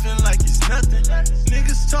stuffing like it's nothing.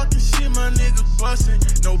 Niggas talking shit, my nigga bustin',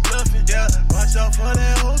 no bluffing. Yeah, watch out for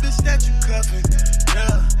that whole bitch that you cuffin'.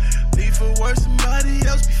 Yeah, leave for worse, somebody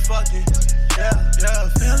else be fucking. Yeah,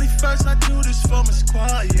 family first, I do this for my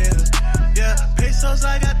squad. Yeah, pesos,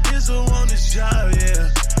 I got Dizzle on this job.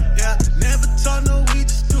 Yeah, never talk no, we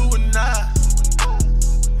just do it now.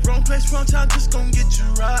 Wrong place, wrong time, just gon' get you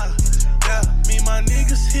right. Yeah, me and my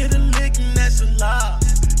niggas hit a lick and that's a lie.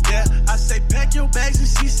 Yeah, I say pack your bags and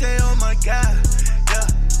she say, oh my God. Yeah,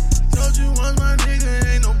 told you once my nigga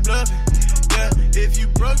ain't no bluffing. Yeah, if you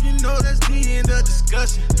broke, you know that's the end of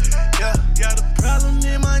discussion. Yeah, got a problem,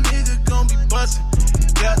 then my nigga gon' be bustin'.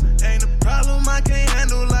 Yeah, ain't a problem I can't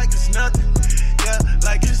handle like it's nothing. Yeah,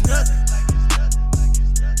 like it's nothing.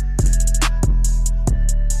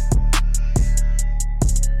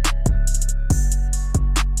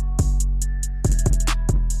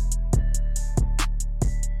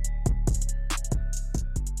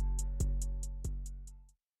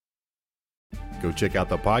 Go check out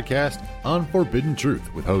the podcast Unforbidden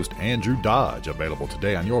Truth with host Andrew Dodge, available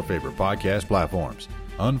today on your favorite podcast platforms.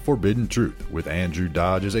 Unforbidden Truth with Andrew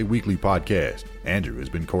Dodge is a weekly podcast. Andrew has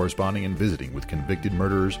been corresponding and visiting with convicted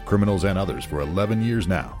murderers, criminals, and others for 11 years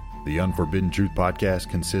now. The Unforbidden Truth podcast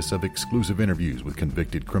consists of exclusive interviews with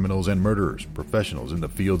convicted criminals and murderers, professionals in the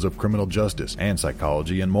fields of criminal justice and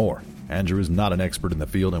psychology, and more. Andrew is not an expert in the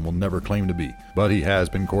field and will never claim to be, but he has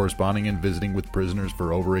been corresponding and visiting with prisoners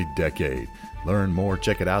for over a decade. Learn more,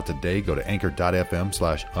 check it out today. Go to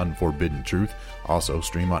anchor.fm/unforbiddentruth. Also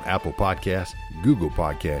stream on Apple Podcasts, Google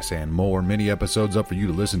Podcasts, and more. Many episodes up for you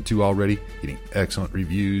to listen to already, getting excellent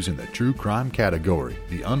reviews in the true crime category.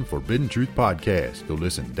 The Unforbidden Truth Podcast. Go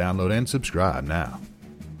listen, download, and subscribe now.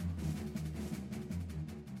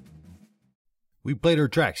 We played her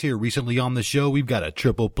tracks here recently on the show. We've got a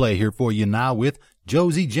triple play here for you now with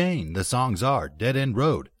Josie Jane. The songs are Dead End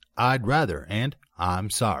Road, I'd Rather, and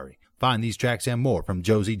I'm Sorry. Find these tracks and more from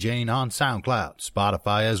Josie Jane on SoundCloud,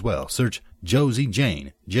 Spotify as well. Search Josie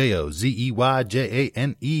Jane,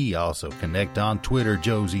 JOZEYJANE. Also connect on Twitter,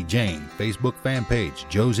 Josie Jane, Facebook fan page,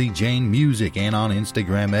 Josie Jane Music, and on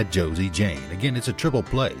Instagram at Josie Jane. Again, it's a triple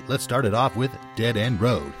play. Let's start it off with Dead End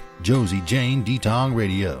Road, Josie Jane, D-Tong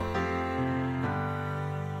Radio.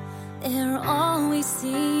 There always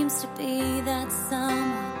seems to be that someone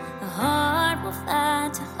the heart will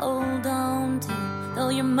find to hold on to. Though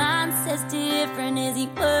your mind says different, is he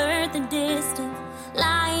worth the distance?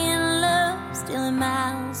 Lying low, stealing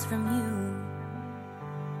miles from you.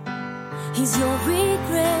 He's your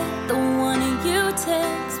regret, the one you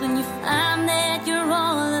text when you find that you're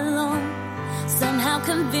all alone. Somehow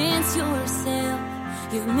convince yourself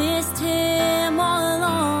you've missed him all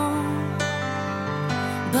along.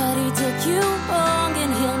 But he took you wrong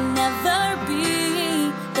and he'll never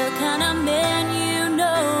be the kind of man you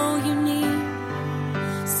know you need.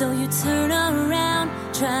 So you turn around,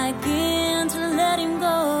 try again to let him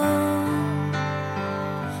go.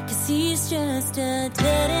 'Cause he's just a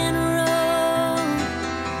dead end road.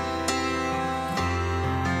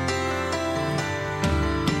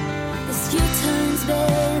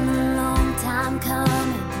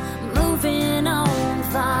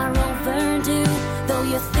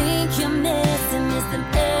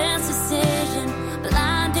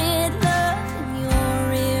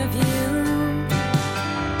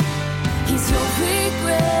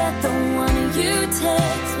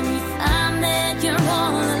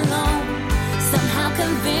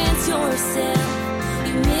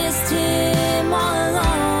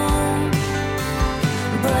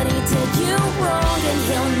 wrong and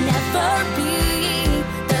he'll never be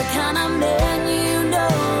the kind of man you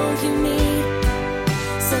know you need.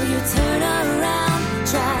 So you turn around,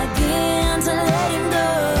 try again to let him go.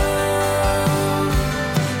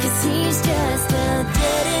 'Cause he's just a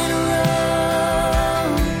dead end road.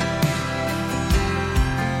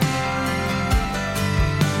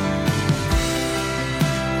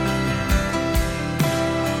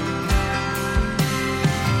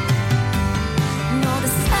 No,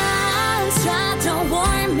 the signs tried to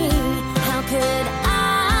warn me. How could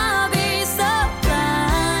I be so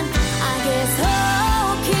blind? I guess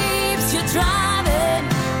hope keeps you driving,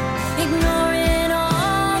 ignoring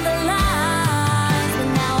all the lies. But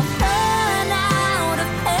now I've run out of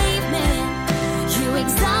pavement. You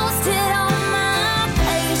exhausted all my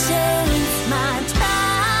patience. My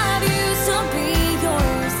drive used to be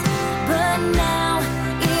yours, but now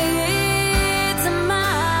it's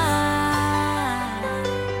mine.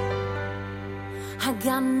 I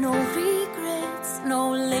got no regrets, no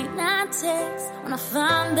late night texts when I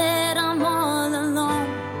find that I'm all alone.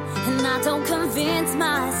 And I don't convince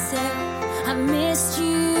myself I missed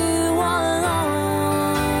you all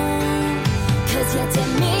along. 'Cause you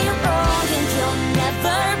did me wrong and you'll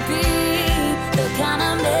never be the kind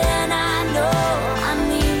of man I know I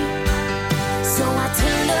need. So I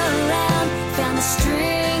turned around, found the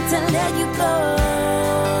strength to let you go.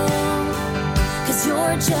 'Cause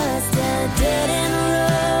you're just a dead end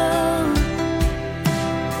road.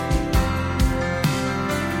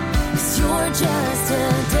 'Cause you're just a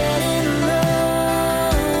dead end road.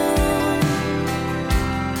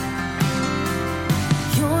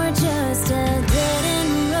 You're just a dead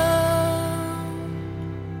end road.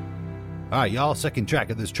 All right, y'all, second track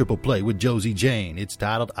of this triple play with Josie Jane. It's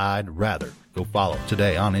titled I'd Rather. Go follow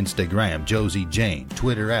today on Instagram, Josie Jane.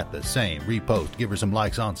 Twitter at the same. Repost. Give her some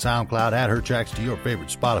likes on SoundCloud. Add her tracks to your favorite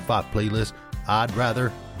Spotify playlist. I'd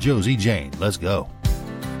Rather, Josie Jane. Let's go.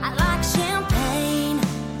 I like champagne.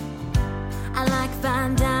 I like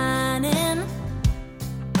fine dining.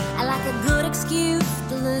 I like a good excuse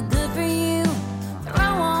to look good for you.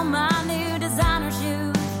 Throw on my new designer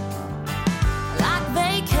shoes. I like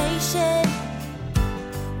vacation,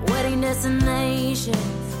 wedding destinations.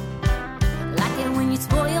 Like it when you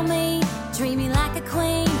spoil me, treat me like a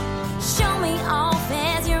queen. Show me off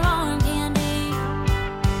as your arm candy.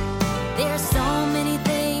 There's so many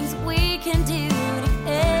things we can do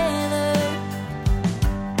together.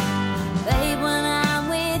 Babe, when I'm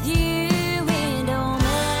with you, it don't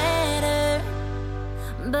matter.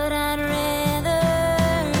 But I'd rather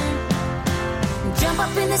jump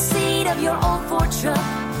up in the seat of your old Ford truck.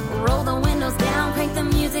 Roll the windows down, crank the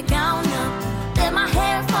music on up. Let my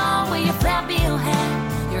hair fall with your flat bill hat.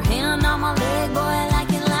 Your hand on my leg, boy, I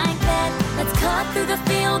like it like that. Let's cut through the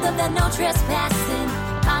field of that no trespassing.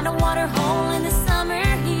 Find a water hole in the summer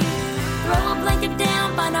heat. Throw a blanket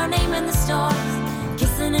down, find our name in the stars.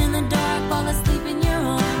 Kissing in the dark, fall asleep in your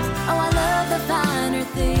arms. Oh, I love the finer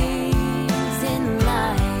things in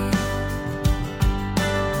life.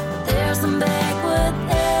 There's some backward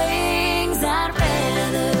things I'd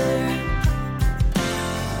rather.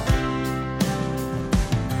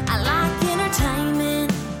 I like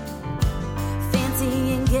entertainment,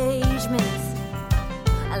 fancy engagements.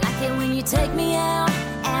 I like it when you take me out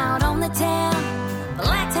on the town.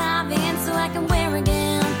 Black tie Vans so I can wear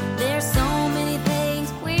again. There's so many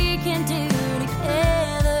things we can do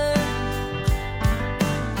together.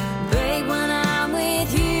 Babe, when I'm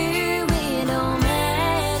with you, it don't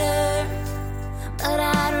matter. But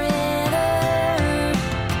I'd rather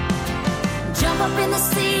jump up in the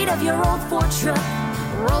seat of your old Ford truck.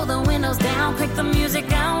 Roll the windows down, crank the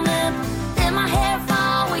music on up. Let my hair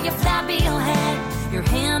fall with your flat bill hat. Your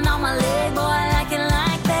hand on my leg, boy, I like it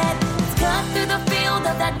like that. Let's cut through the field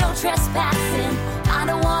of that no trespassing. Find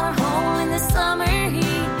a water hole in the summer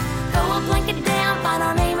heat. Throw a blanket down, find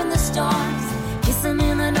our name in the stars. Kissing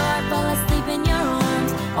in the dark, fall asleep in your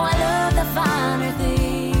arms. Oh, I love the finer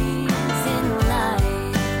things in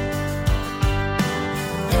life.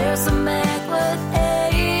 There's some backward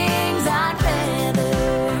things I'd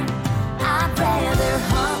rather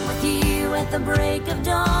hunt with you at the break of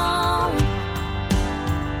dawn.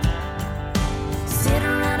 Sit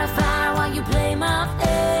around a fire while you play my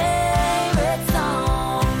favorite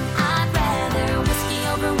song. I'd rather whiskey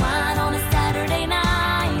over wine on a Saturday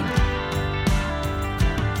night.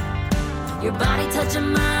 Your body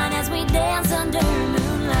touching mine as we dance under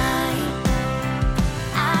moonlight.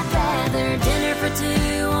 I'd rather dinner for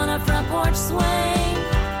two on a front porch swing.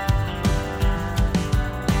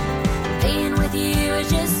 Being with you is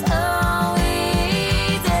just so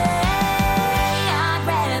easy. I'd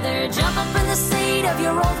rather jump up in the seat of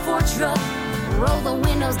your old Ford truck. Roll the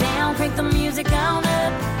windows down, crank the music on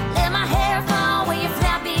up. Let my hair fall where you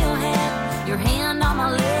flap your hat. Your hand on my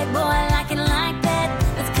leg, boy, I like it like that.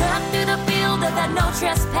 Let's cut through the field of that no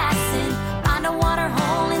trespassing. Find a water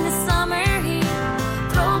hole in the summer heat.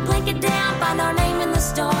 Throw a blanket down, find our name in the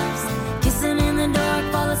stars. Kissing in the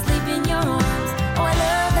dark, fall asleep in your arms. Oh, I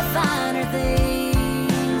love the finer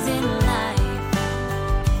things in life.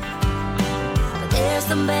 But there's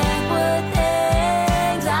some backward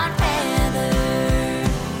things I'd rather.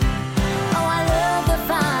 Oh, I love the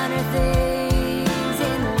finer things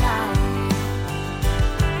in life.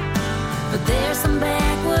 But there's some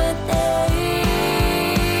backward things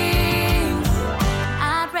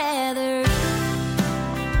I'd rather.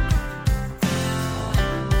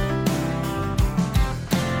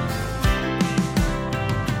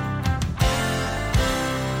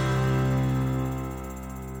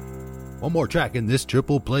 One more track in this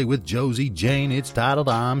triple play with Josie Jane. It's titled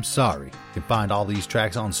I'm Sorry. You can find all these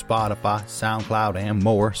tracks on Spotify, SoundCloud, and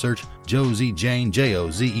more. Search Josie Jane,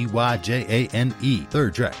 Joseyjane.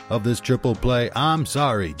 Third track of this triple play, I'm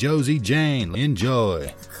Sorry, Josie Jane.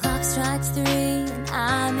 Enjoy. Clock strikes 3 and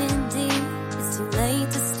I'm in deep. It's too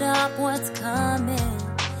late to stop what's coming.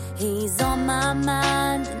 He's on my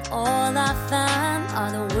mind and all I find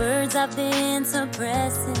are the words I've been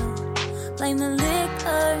suppressing. Blame the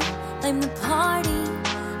liquor, blame the party.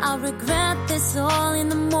 I'll regret this all in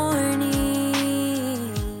the morning.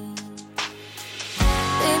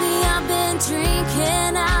 Baby, I've been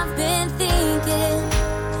drinking, I've been thinking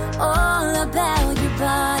all about your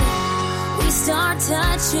body. We start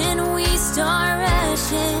touching, we start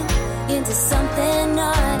rushing into something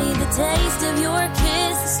naughty. The taste of your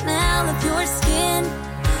kiss, the smell of your skin.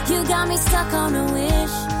 You got me stuck on a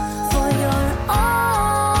wish for your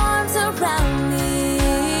arms around me.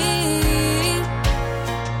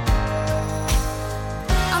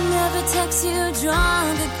 I'll never text you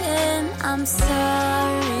drunk again, I'm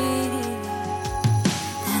sorry.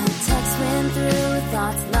 That text went through,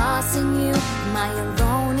 thoughts lost in you. Am I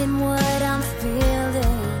alone in what I'm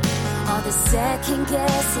feeling? All the second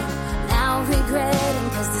guessing, now regretting,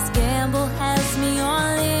 cause this gamble has me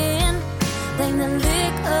all in. Blame the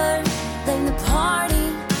liquor, blame the party.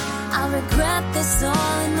 I'll regret this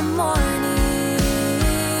all in the morning.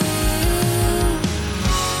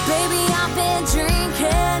 Baby, I've been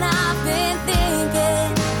drinking, I've been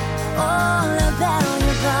thinking all about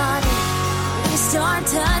your body. We start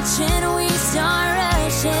touching, we start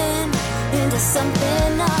rushing into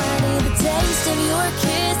something naughty. The taste of your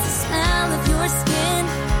kiss, the smell of your skin.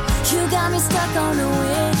 You got me stuck on a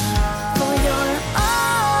wish for your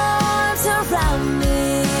arms around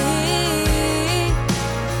me.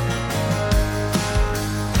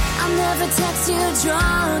 I'll never text you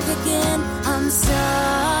drunk again, I'm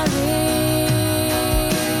sorry.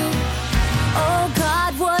 Oh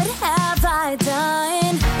God, what have I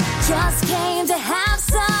done? Just came to have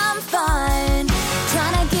some fun,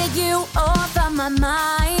 trying to get you off of my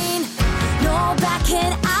mind. No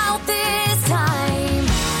backing out this time.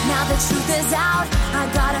 Now the truth is out, I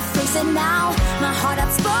gotta face it now. My heart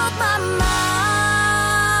outspoke my mind.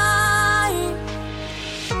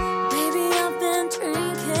 Baby, I've been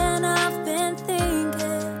drinking, I've been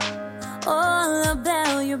thinking all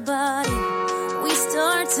about your body. We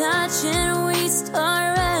start touching, we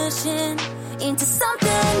start rushing into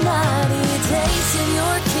something naughty. Taste of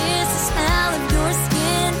your kiss, the smell of your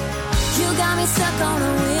skin. You got me stuck on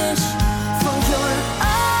a wish for your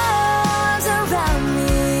arms around me.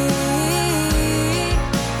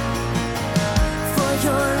 For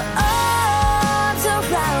your arms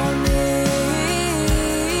around me.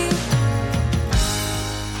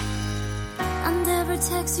 I'll never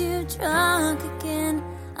text you drunk again,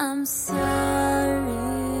 I'm sorry.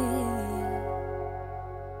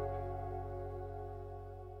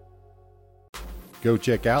 Go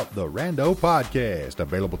check out the Rando Podcast,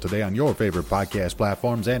 available today on your favorite podcast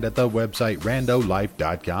platforms and at the website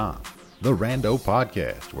randolife.com. The Rando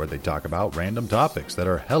Podcast, where they talk about random topics that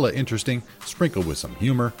are hella interesting, sprinkled with some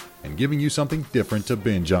humor, and giving you something different to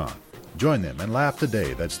binge on. Join them and laugh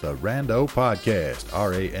today. That's the Rando Podcast,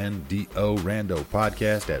 R-A-N-D-O, Rando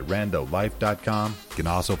Podcast at randolife.com. You can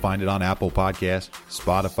also find it on Apple Podcasts,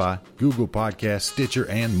 Spotify, Google Podcasts, Stitcher,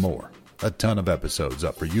 and more. A ton of episodes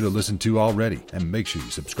up for you to listen to already, and make sure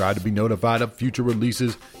you subscribe to be notified of future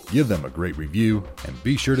releases, give them a great review, and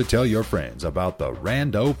be sure to tell your friends about the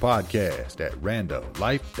Rando Podcast at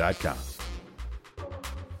randolife.com.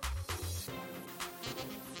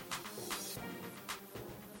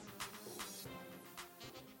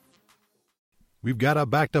 We've got a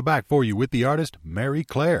back-to-back for you with the artist Mary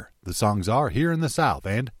Claire. The songs are Here in the South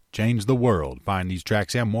and Change the World. Find these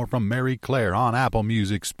tracks and more from Mary Claire on Apple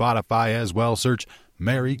Music, Spotify as well. Search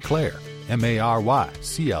Mary Claire,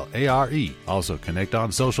 MaryClare. Also connect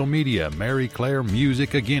on social media, Mary Claire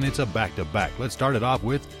Music. Again, it's a back-to-back. Let's start it off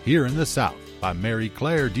with Here in the South by Mary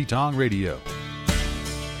Claire, D-Tong Radio.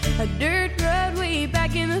 A dirt road way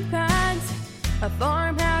back in the pines, a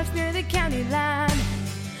farmhouse near the county line,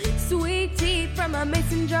 sweet tea from a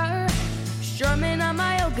mason jar, strumming on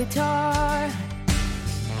my old guitar,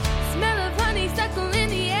 smell of honeysuckle in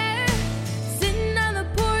the air, sitting on the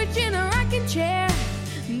porch in a rocking chair.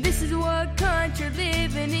 This is what country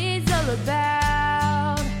living is all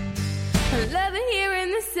about. I love it here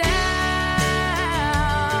in the South.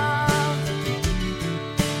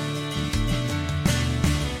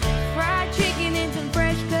 Fried chicken and some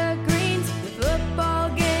fresh cut greens, football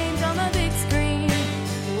games on the big screen,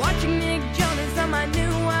 watching Nick Jonas on my new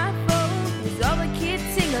iPhone as all the kids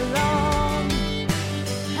sing along.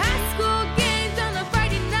 High school games on a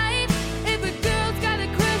Friday night, every girl's got a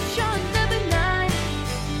crush on number 9.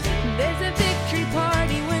 There's a victory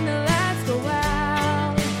party when the lights go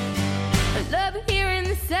out. I love it here in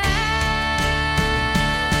the South.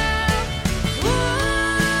 Ooh,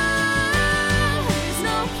 there's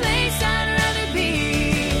no place I'd rather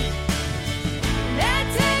be. That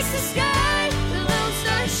Texas sky, the lone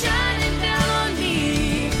star shining down on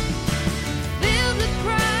me, filled with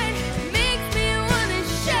pride, makes me wanna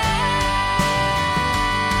shout.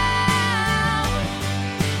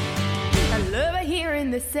 I love it here in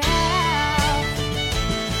the South.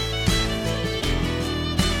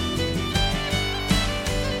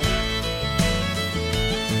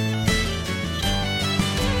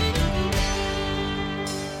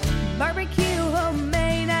 Barbecue,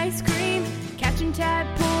 homemade ice cream, catching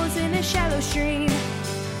tadpoles in a shallow stream,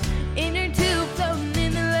 inner tube floating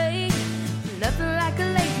in the lake, nothing like a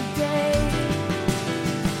lazy day.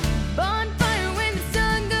 Bonfire when the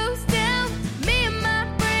sun goes down, me and my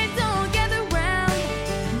friends all gather round.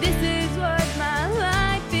 This is what my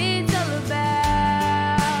life is all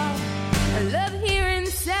about. I love it here in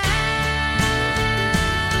the South.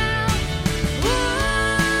 Ooh,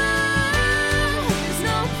 there's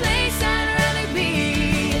no place I'd rather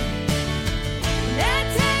be. That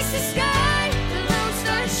Texas sky, the lone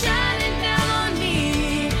star shining down on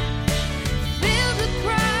me, filled with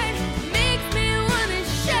pride, makes me wanna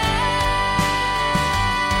shout.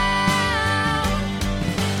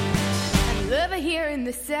 I love it here in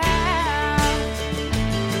the South.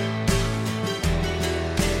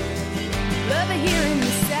 Love it here in the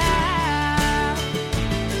South.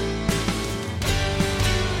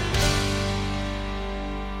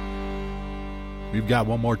 We've got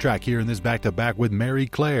one more track here in this back-to-back with Mary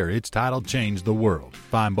Claire. It's titled Change the World.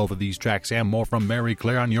 Find both of these tracks and more from Mary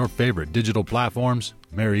Claire on your favorite digital platforms.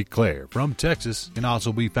 Mary Claire from Texas can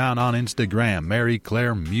also be found on Instagram, Mary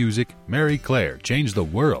Claire Music. Mary Claire, Change the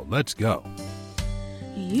World. Let's go.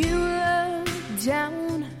 You look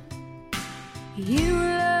down, you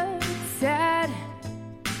look sad,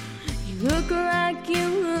 you look like you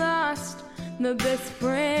lost the best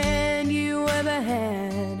friend you ever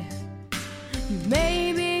had. You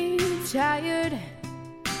may be tired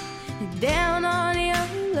and down on your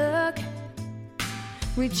luck.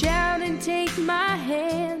 Reach out and take my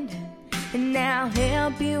hand, and I'll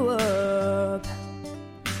help you up.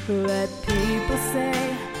 Let people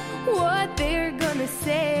say what they're gonna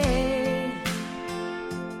say.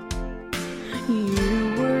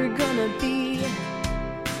 You were gonna be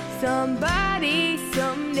somebody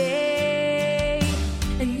someday,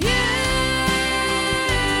 and you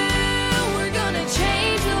were gonna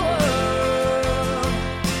change the world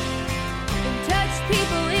and touch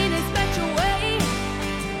people in a special way,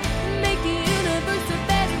 make the universe a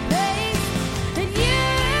better place. And you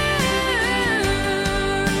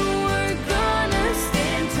were gonna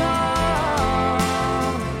stand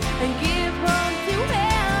tall and give hope to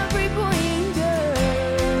every boy and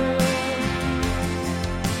girl.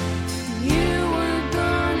 You were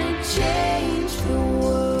gonna change the world.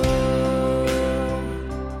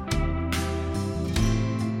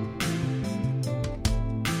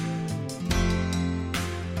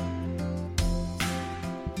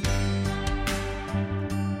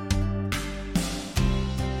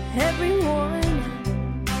 Everyone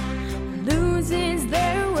loses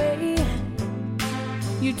their way.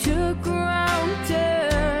 You took a wrong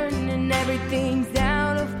turn and everything's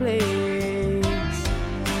out of place,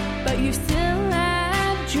 but you still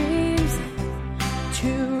have dreams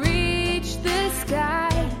to reach the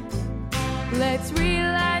sky. Let's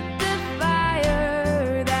relight the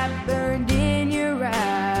fire that burned in your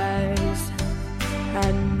eyes.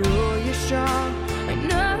 I know you're strong, I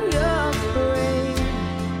know you're brave,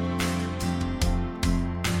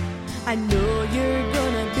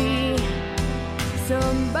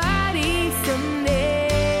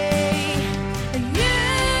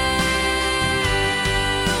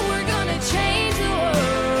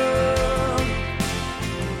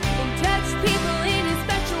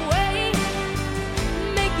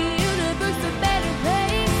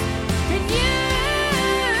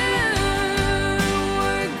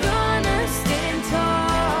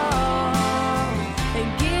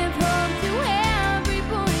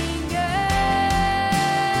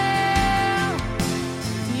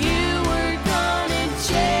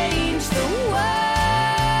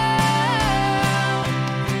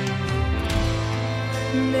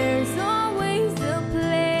 There's always a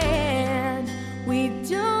plan we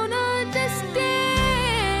don't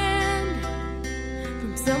understand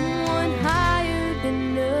from someone higher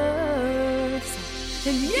than us.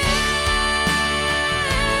 And yeah,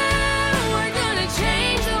 we're gonna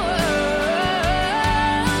change the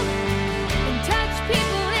world and touch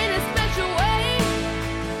people in a special way,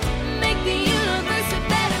 make the universe a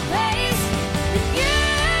better place. And you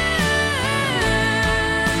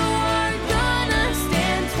are gonna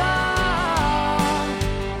stand tall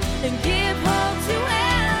and give hope to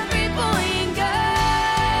every boy and girl.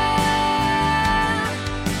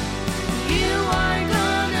 You are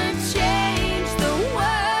gonna change the world.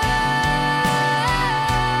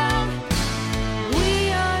 We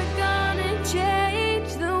are gonna change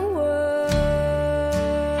the world.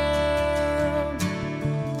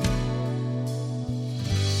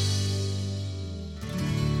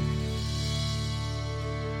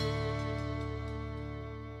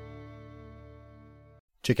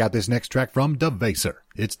 Check out this next track from Devaser.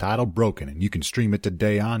 It's titled Broken, and you can stream it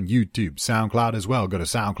today on YouTube, SoundCloud as well. Go to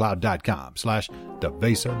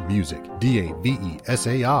soundcloud.com/Devaser Music,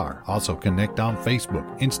 DAVESAR. Also connect on Facebook,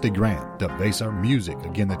 Instagram, Devaser Music.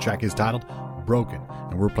 Again, the track is titled Broken,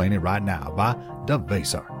 and we're playing it right now by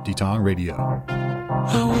Devaser, D-Tong Radio.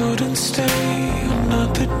 I wouldn't stay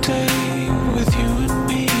another day with you and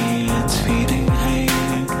me. It's feeding hate.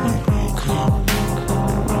 We're broken.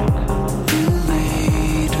 We'll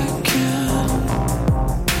meet again.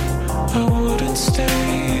 I wouldn't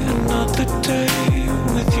stay another day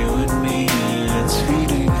with you and me. It's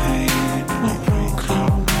feeding hate. We're broken.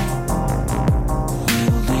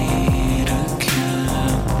 We'll meet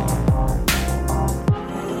again.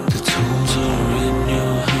 The tools are in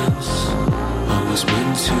your hands. I was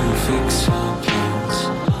meant to fix our plans,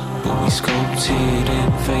 but we sculpted in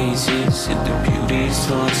phases, and the beauty's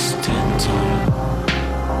lost in time.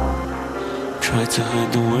 Try to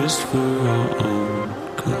hide the worst for our own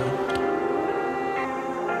good.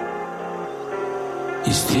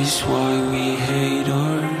 Is this why we hate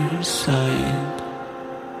our side?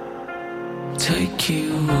 Take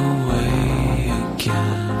you away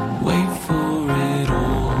again. Wait for it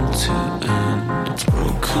all to end. It's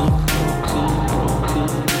broken, broken, broken.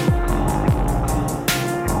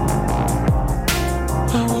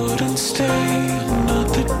 I wouldn't stay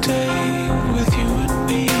another day with you and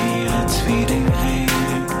me. It's feeding hate.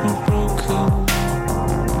 We're broken.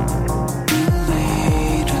 We'll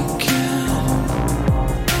meet again.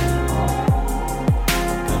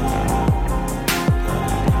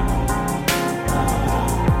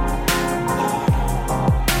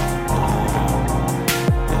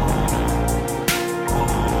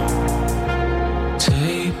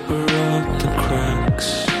 Taper up the cracks.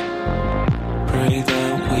 Pray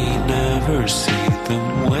that we never see them.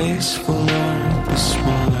 Wasteful are the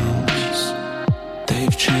smiles.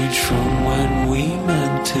 They've changed from when we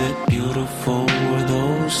meant it. Beautiful were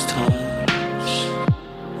those times.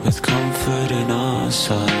 With comfort in our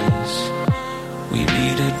size, we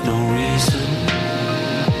needed no reason.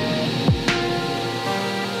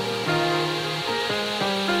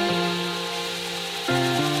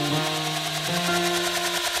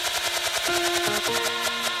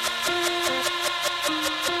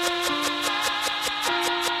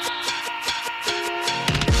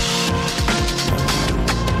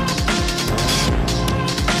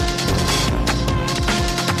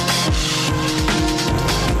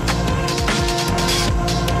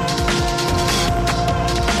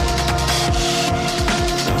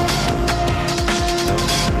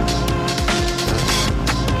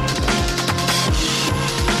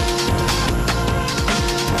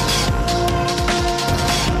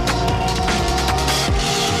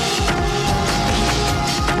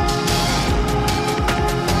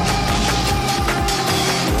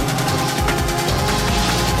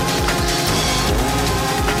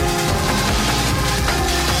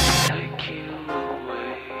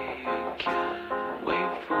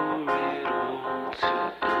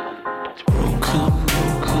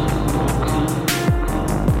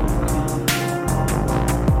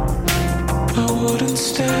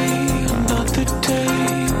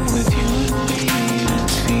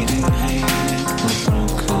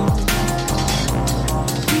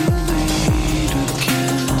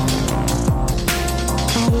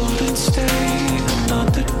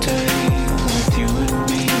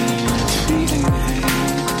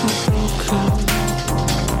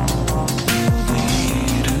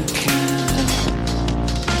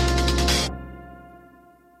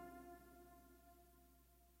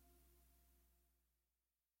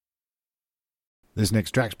 This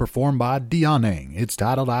next track's performed by Dionang. It's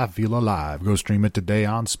titled I Feel Alive. Go stream it today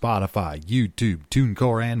on Spotify, YouTube,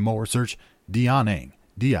 TuneCore, and more. Search Dionang,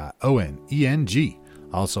 Dioneng.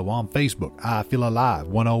 Also on Facebook, I Feel Alive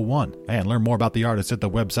 101. And learn more about the artist at the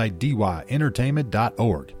website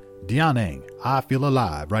dyentertainment.org. Dionang, I Feel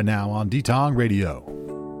Alive, right now on D-Tong Radio.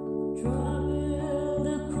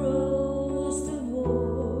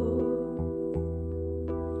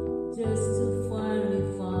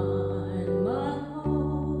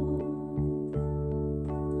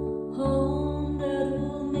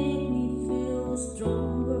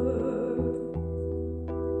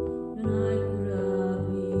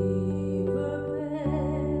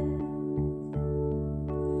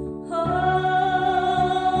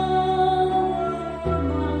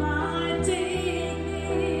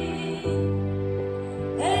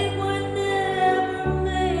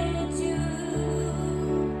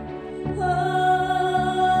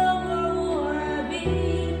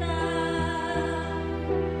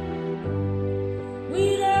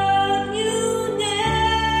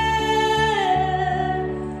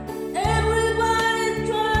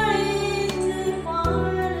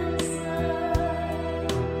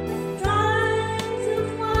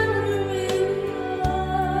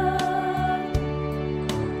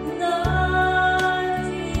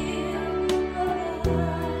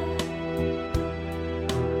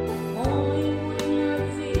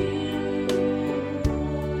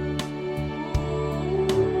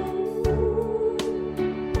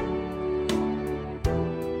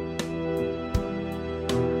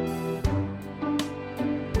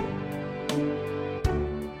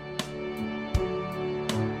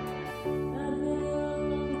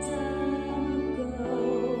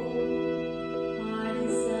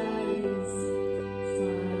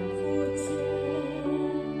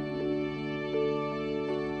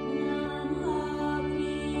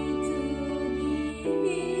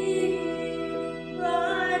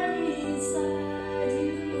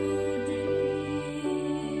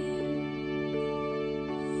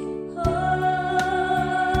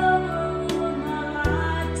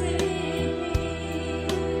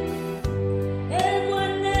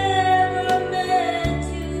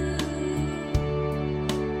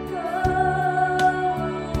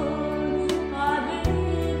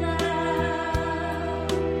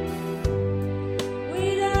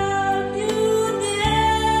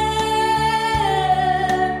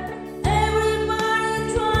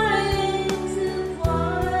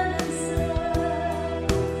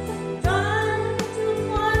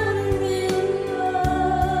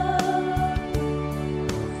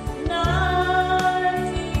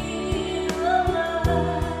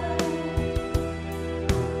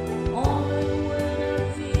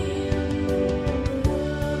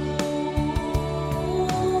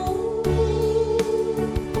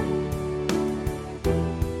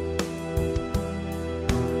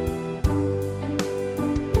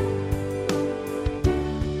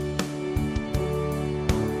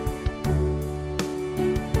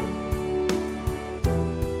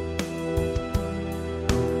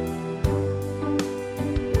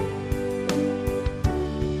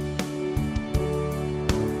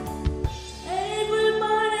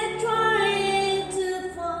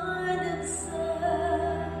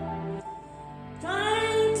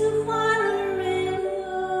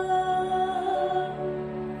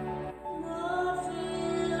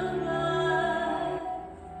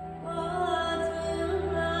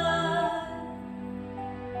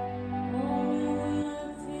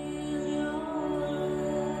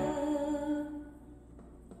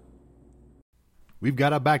 We've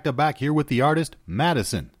got a back-to-back here with the artist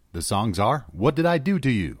Madison. The songs are What Did I Do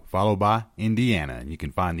to You, followed by Indiana. And you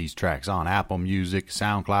can find these tracks on Apple Music,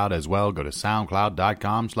 SoundCloud as well. Go to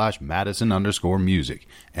soundcloud.com/Madison_music,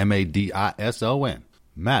 Madison.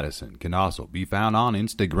 Madison can also be found on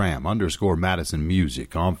Instagram _Madison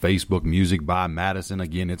Music, on Facebook Music by Madison.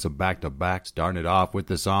 Again, it's a back-to-back, starting it off with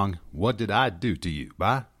the song What Did I Do to You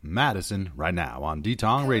by Madison right now on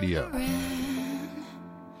D-Tong Radio.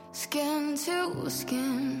 Skin to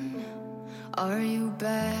skin, are you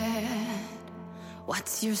bad?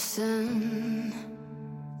 What's your sin?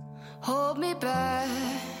 Hold me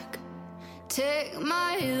back, take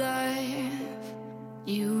my life.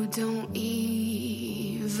 You don't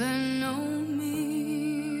even know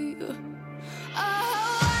me. Oh, I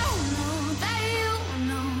know that you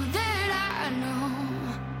know that I know.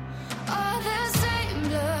 All the same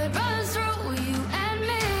blood runs through you and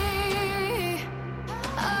me.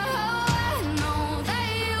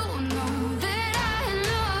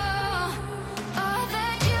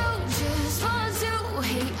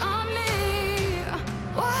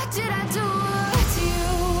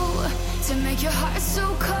 Your heart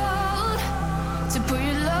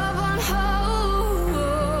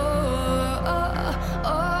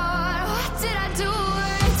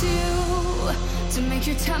to make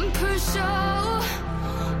your temper show.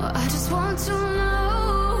 I just want to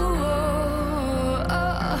know,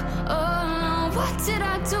 what did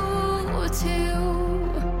I do to you?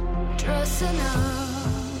 Dressing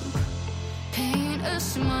up, paint a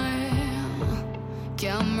smile,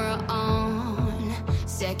 camera on,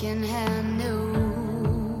 secondhand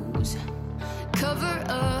news. Cover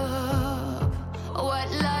up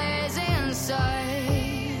what lies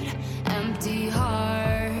inside, empty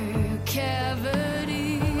heart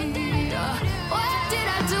cavity. What did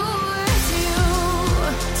I do to you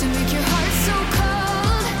to make your heart so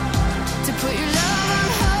cold, to put your love on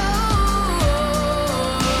hold?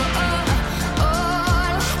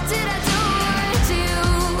 What did I do to you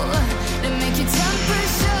to make your temper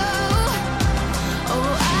show?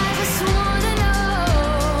 Oh, I just wanna know.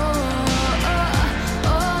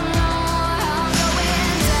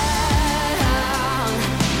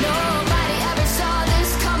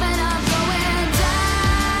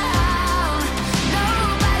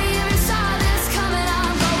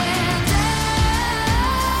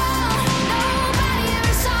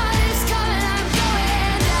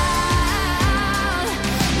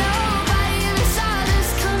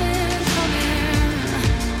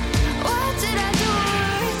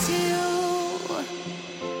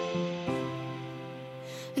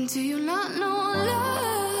 Do you not know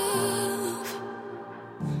love?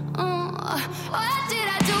 What did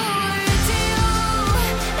I do to you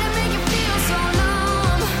that make you feel so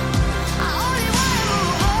numb? I only wanna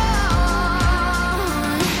move on.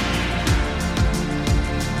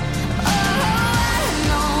 I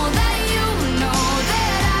know that you know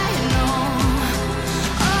that I know.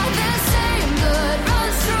 The same blood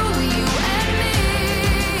runs through you and me.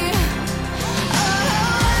 I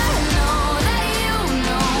know that you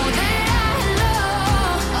know that I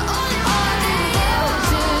love. All that you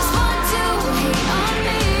just want to hate on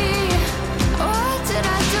me. What did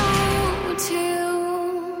I do to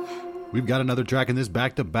you? We've got another track in this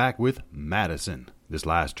back-to-back with Madison. This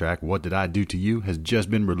last track, What Did I Do to You, has just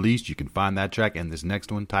been released. You can find that track and this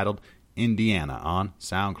next one titled Indiana on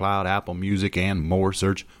SoundCloud, Apple Music, and more.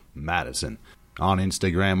 Search Madison. On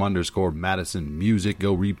Instagram _Madison Music.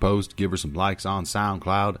 Go repost, give her some likes on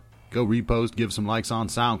SoundCloud. Go repost, give some likes on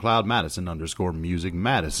SoundCloud, Madison _Music,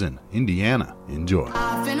 Madison, Indiana. Enjoy.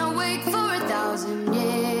 I've been awake for 1,000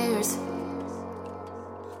 years,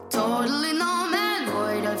 totally numb and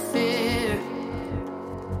void of fear,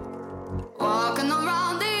 walking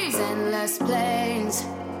around these endless plains,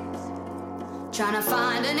 trying to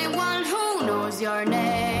find anyone who knows your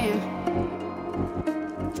name.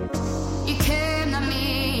 You came to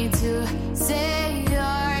me to say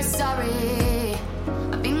you're sorry.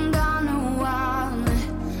 I've been gone a while,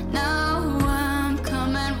 now I'm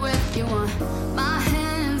coming with you. My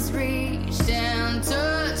hands reached and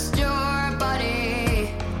touched your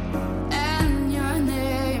body, and your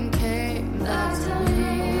name came back to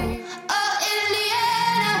me. Oh,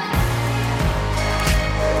 Indiana.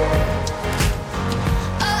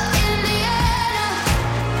 Oh, Indiana.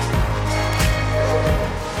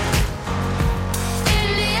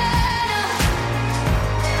 Indiana.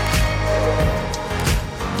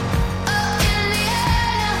 Oh,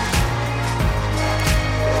 Indiana.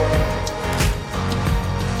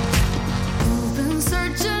 You've been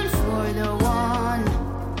searching for the one.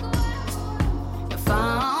 You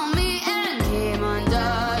found me and came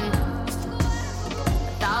undone.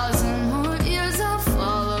 1,000 more years I'll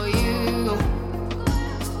follow you.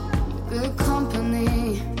 Good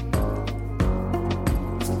company.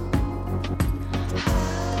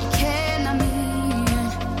 You came to me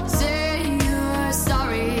and say you're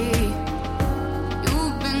sorry.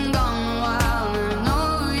 You've been gone a while, I know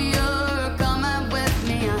you're coming with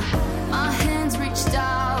me. My hands reached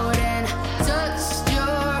out and touched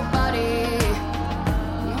your body.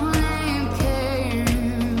 Your name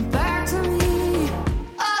came back to me.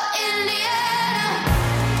 Oh, Indiana.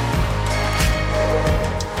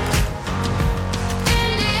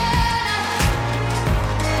 Indiana.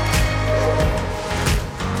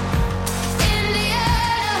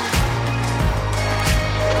 Indiana.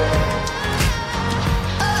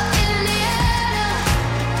 Oh, Indiana.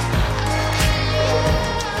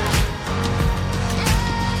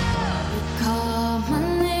 Come and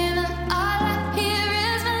live, and all I hear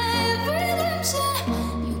is my redemption.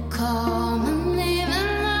 You come and live,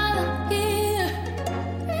 and all I hear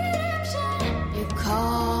redemption. You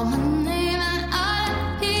come and live, and all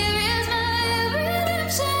I hear is my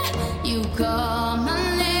redemption. You come and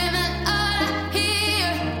live, and all I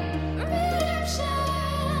hear redemption.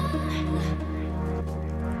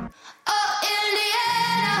 Oh,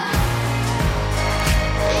 Indiana.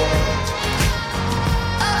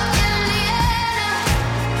 Oh, Indiana.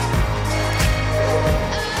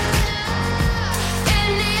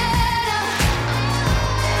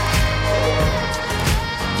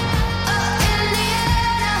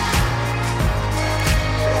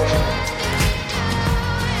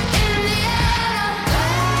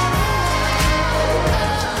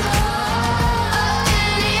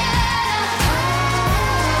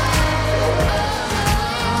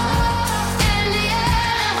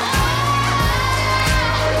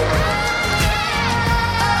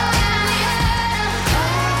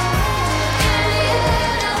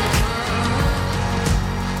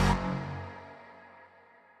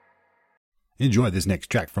 Enjoy this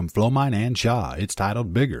next track from Flowmine and Shaw. It's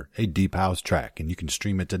titled Bigger, a deep house track, and you can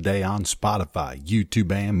stream it today on Spotify,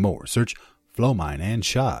 YouTube, and more. Search Flowmine and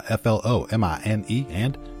Shaw, Flomine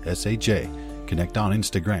and SHA. Connect on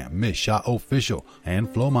Instagram, Miss Shaw Official, and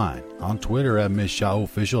Flowmine. On Twitter at Miss Shaw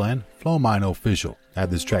Official and Flowmine Official.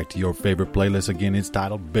 Add this track to your favorite playlist. Again, it's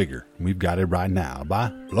titled Bigger. We've got it right now by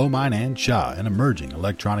Flowmine and Shaw, an emerging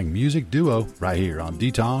electronic music duo right here on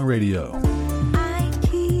D-Tong Radio.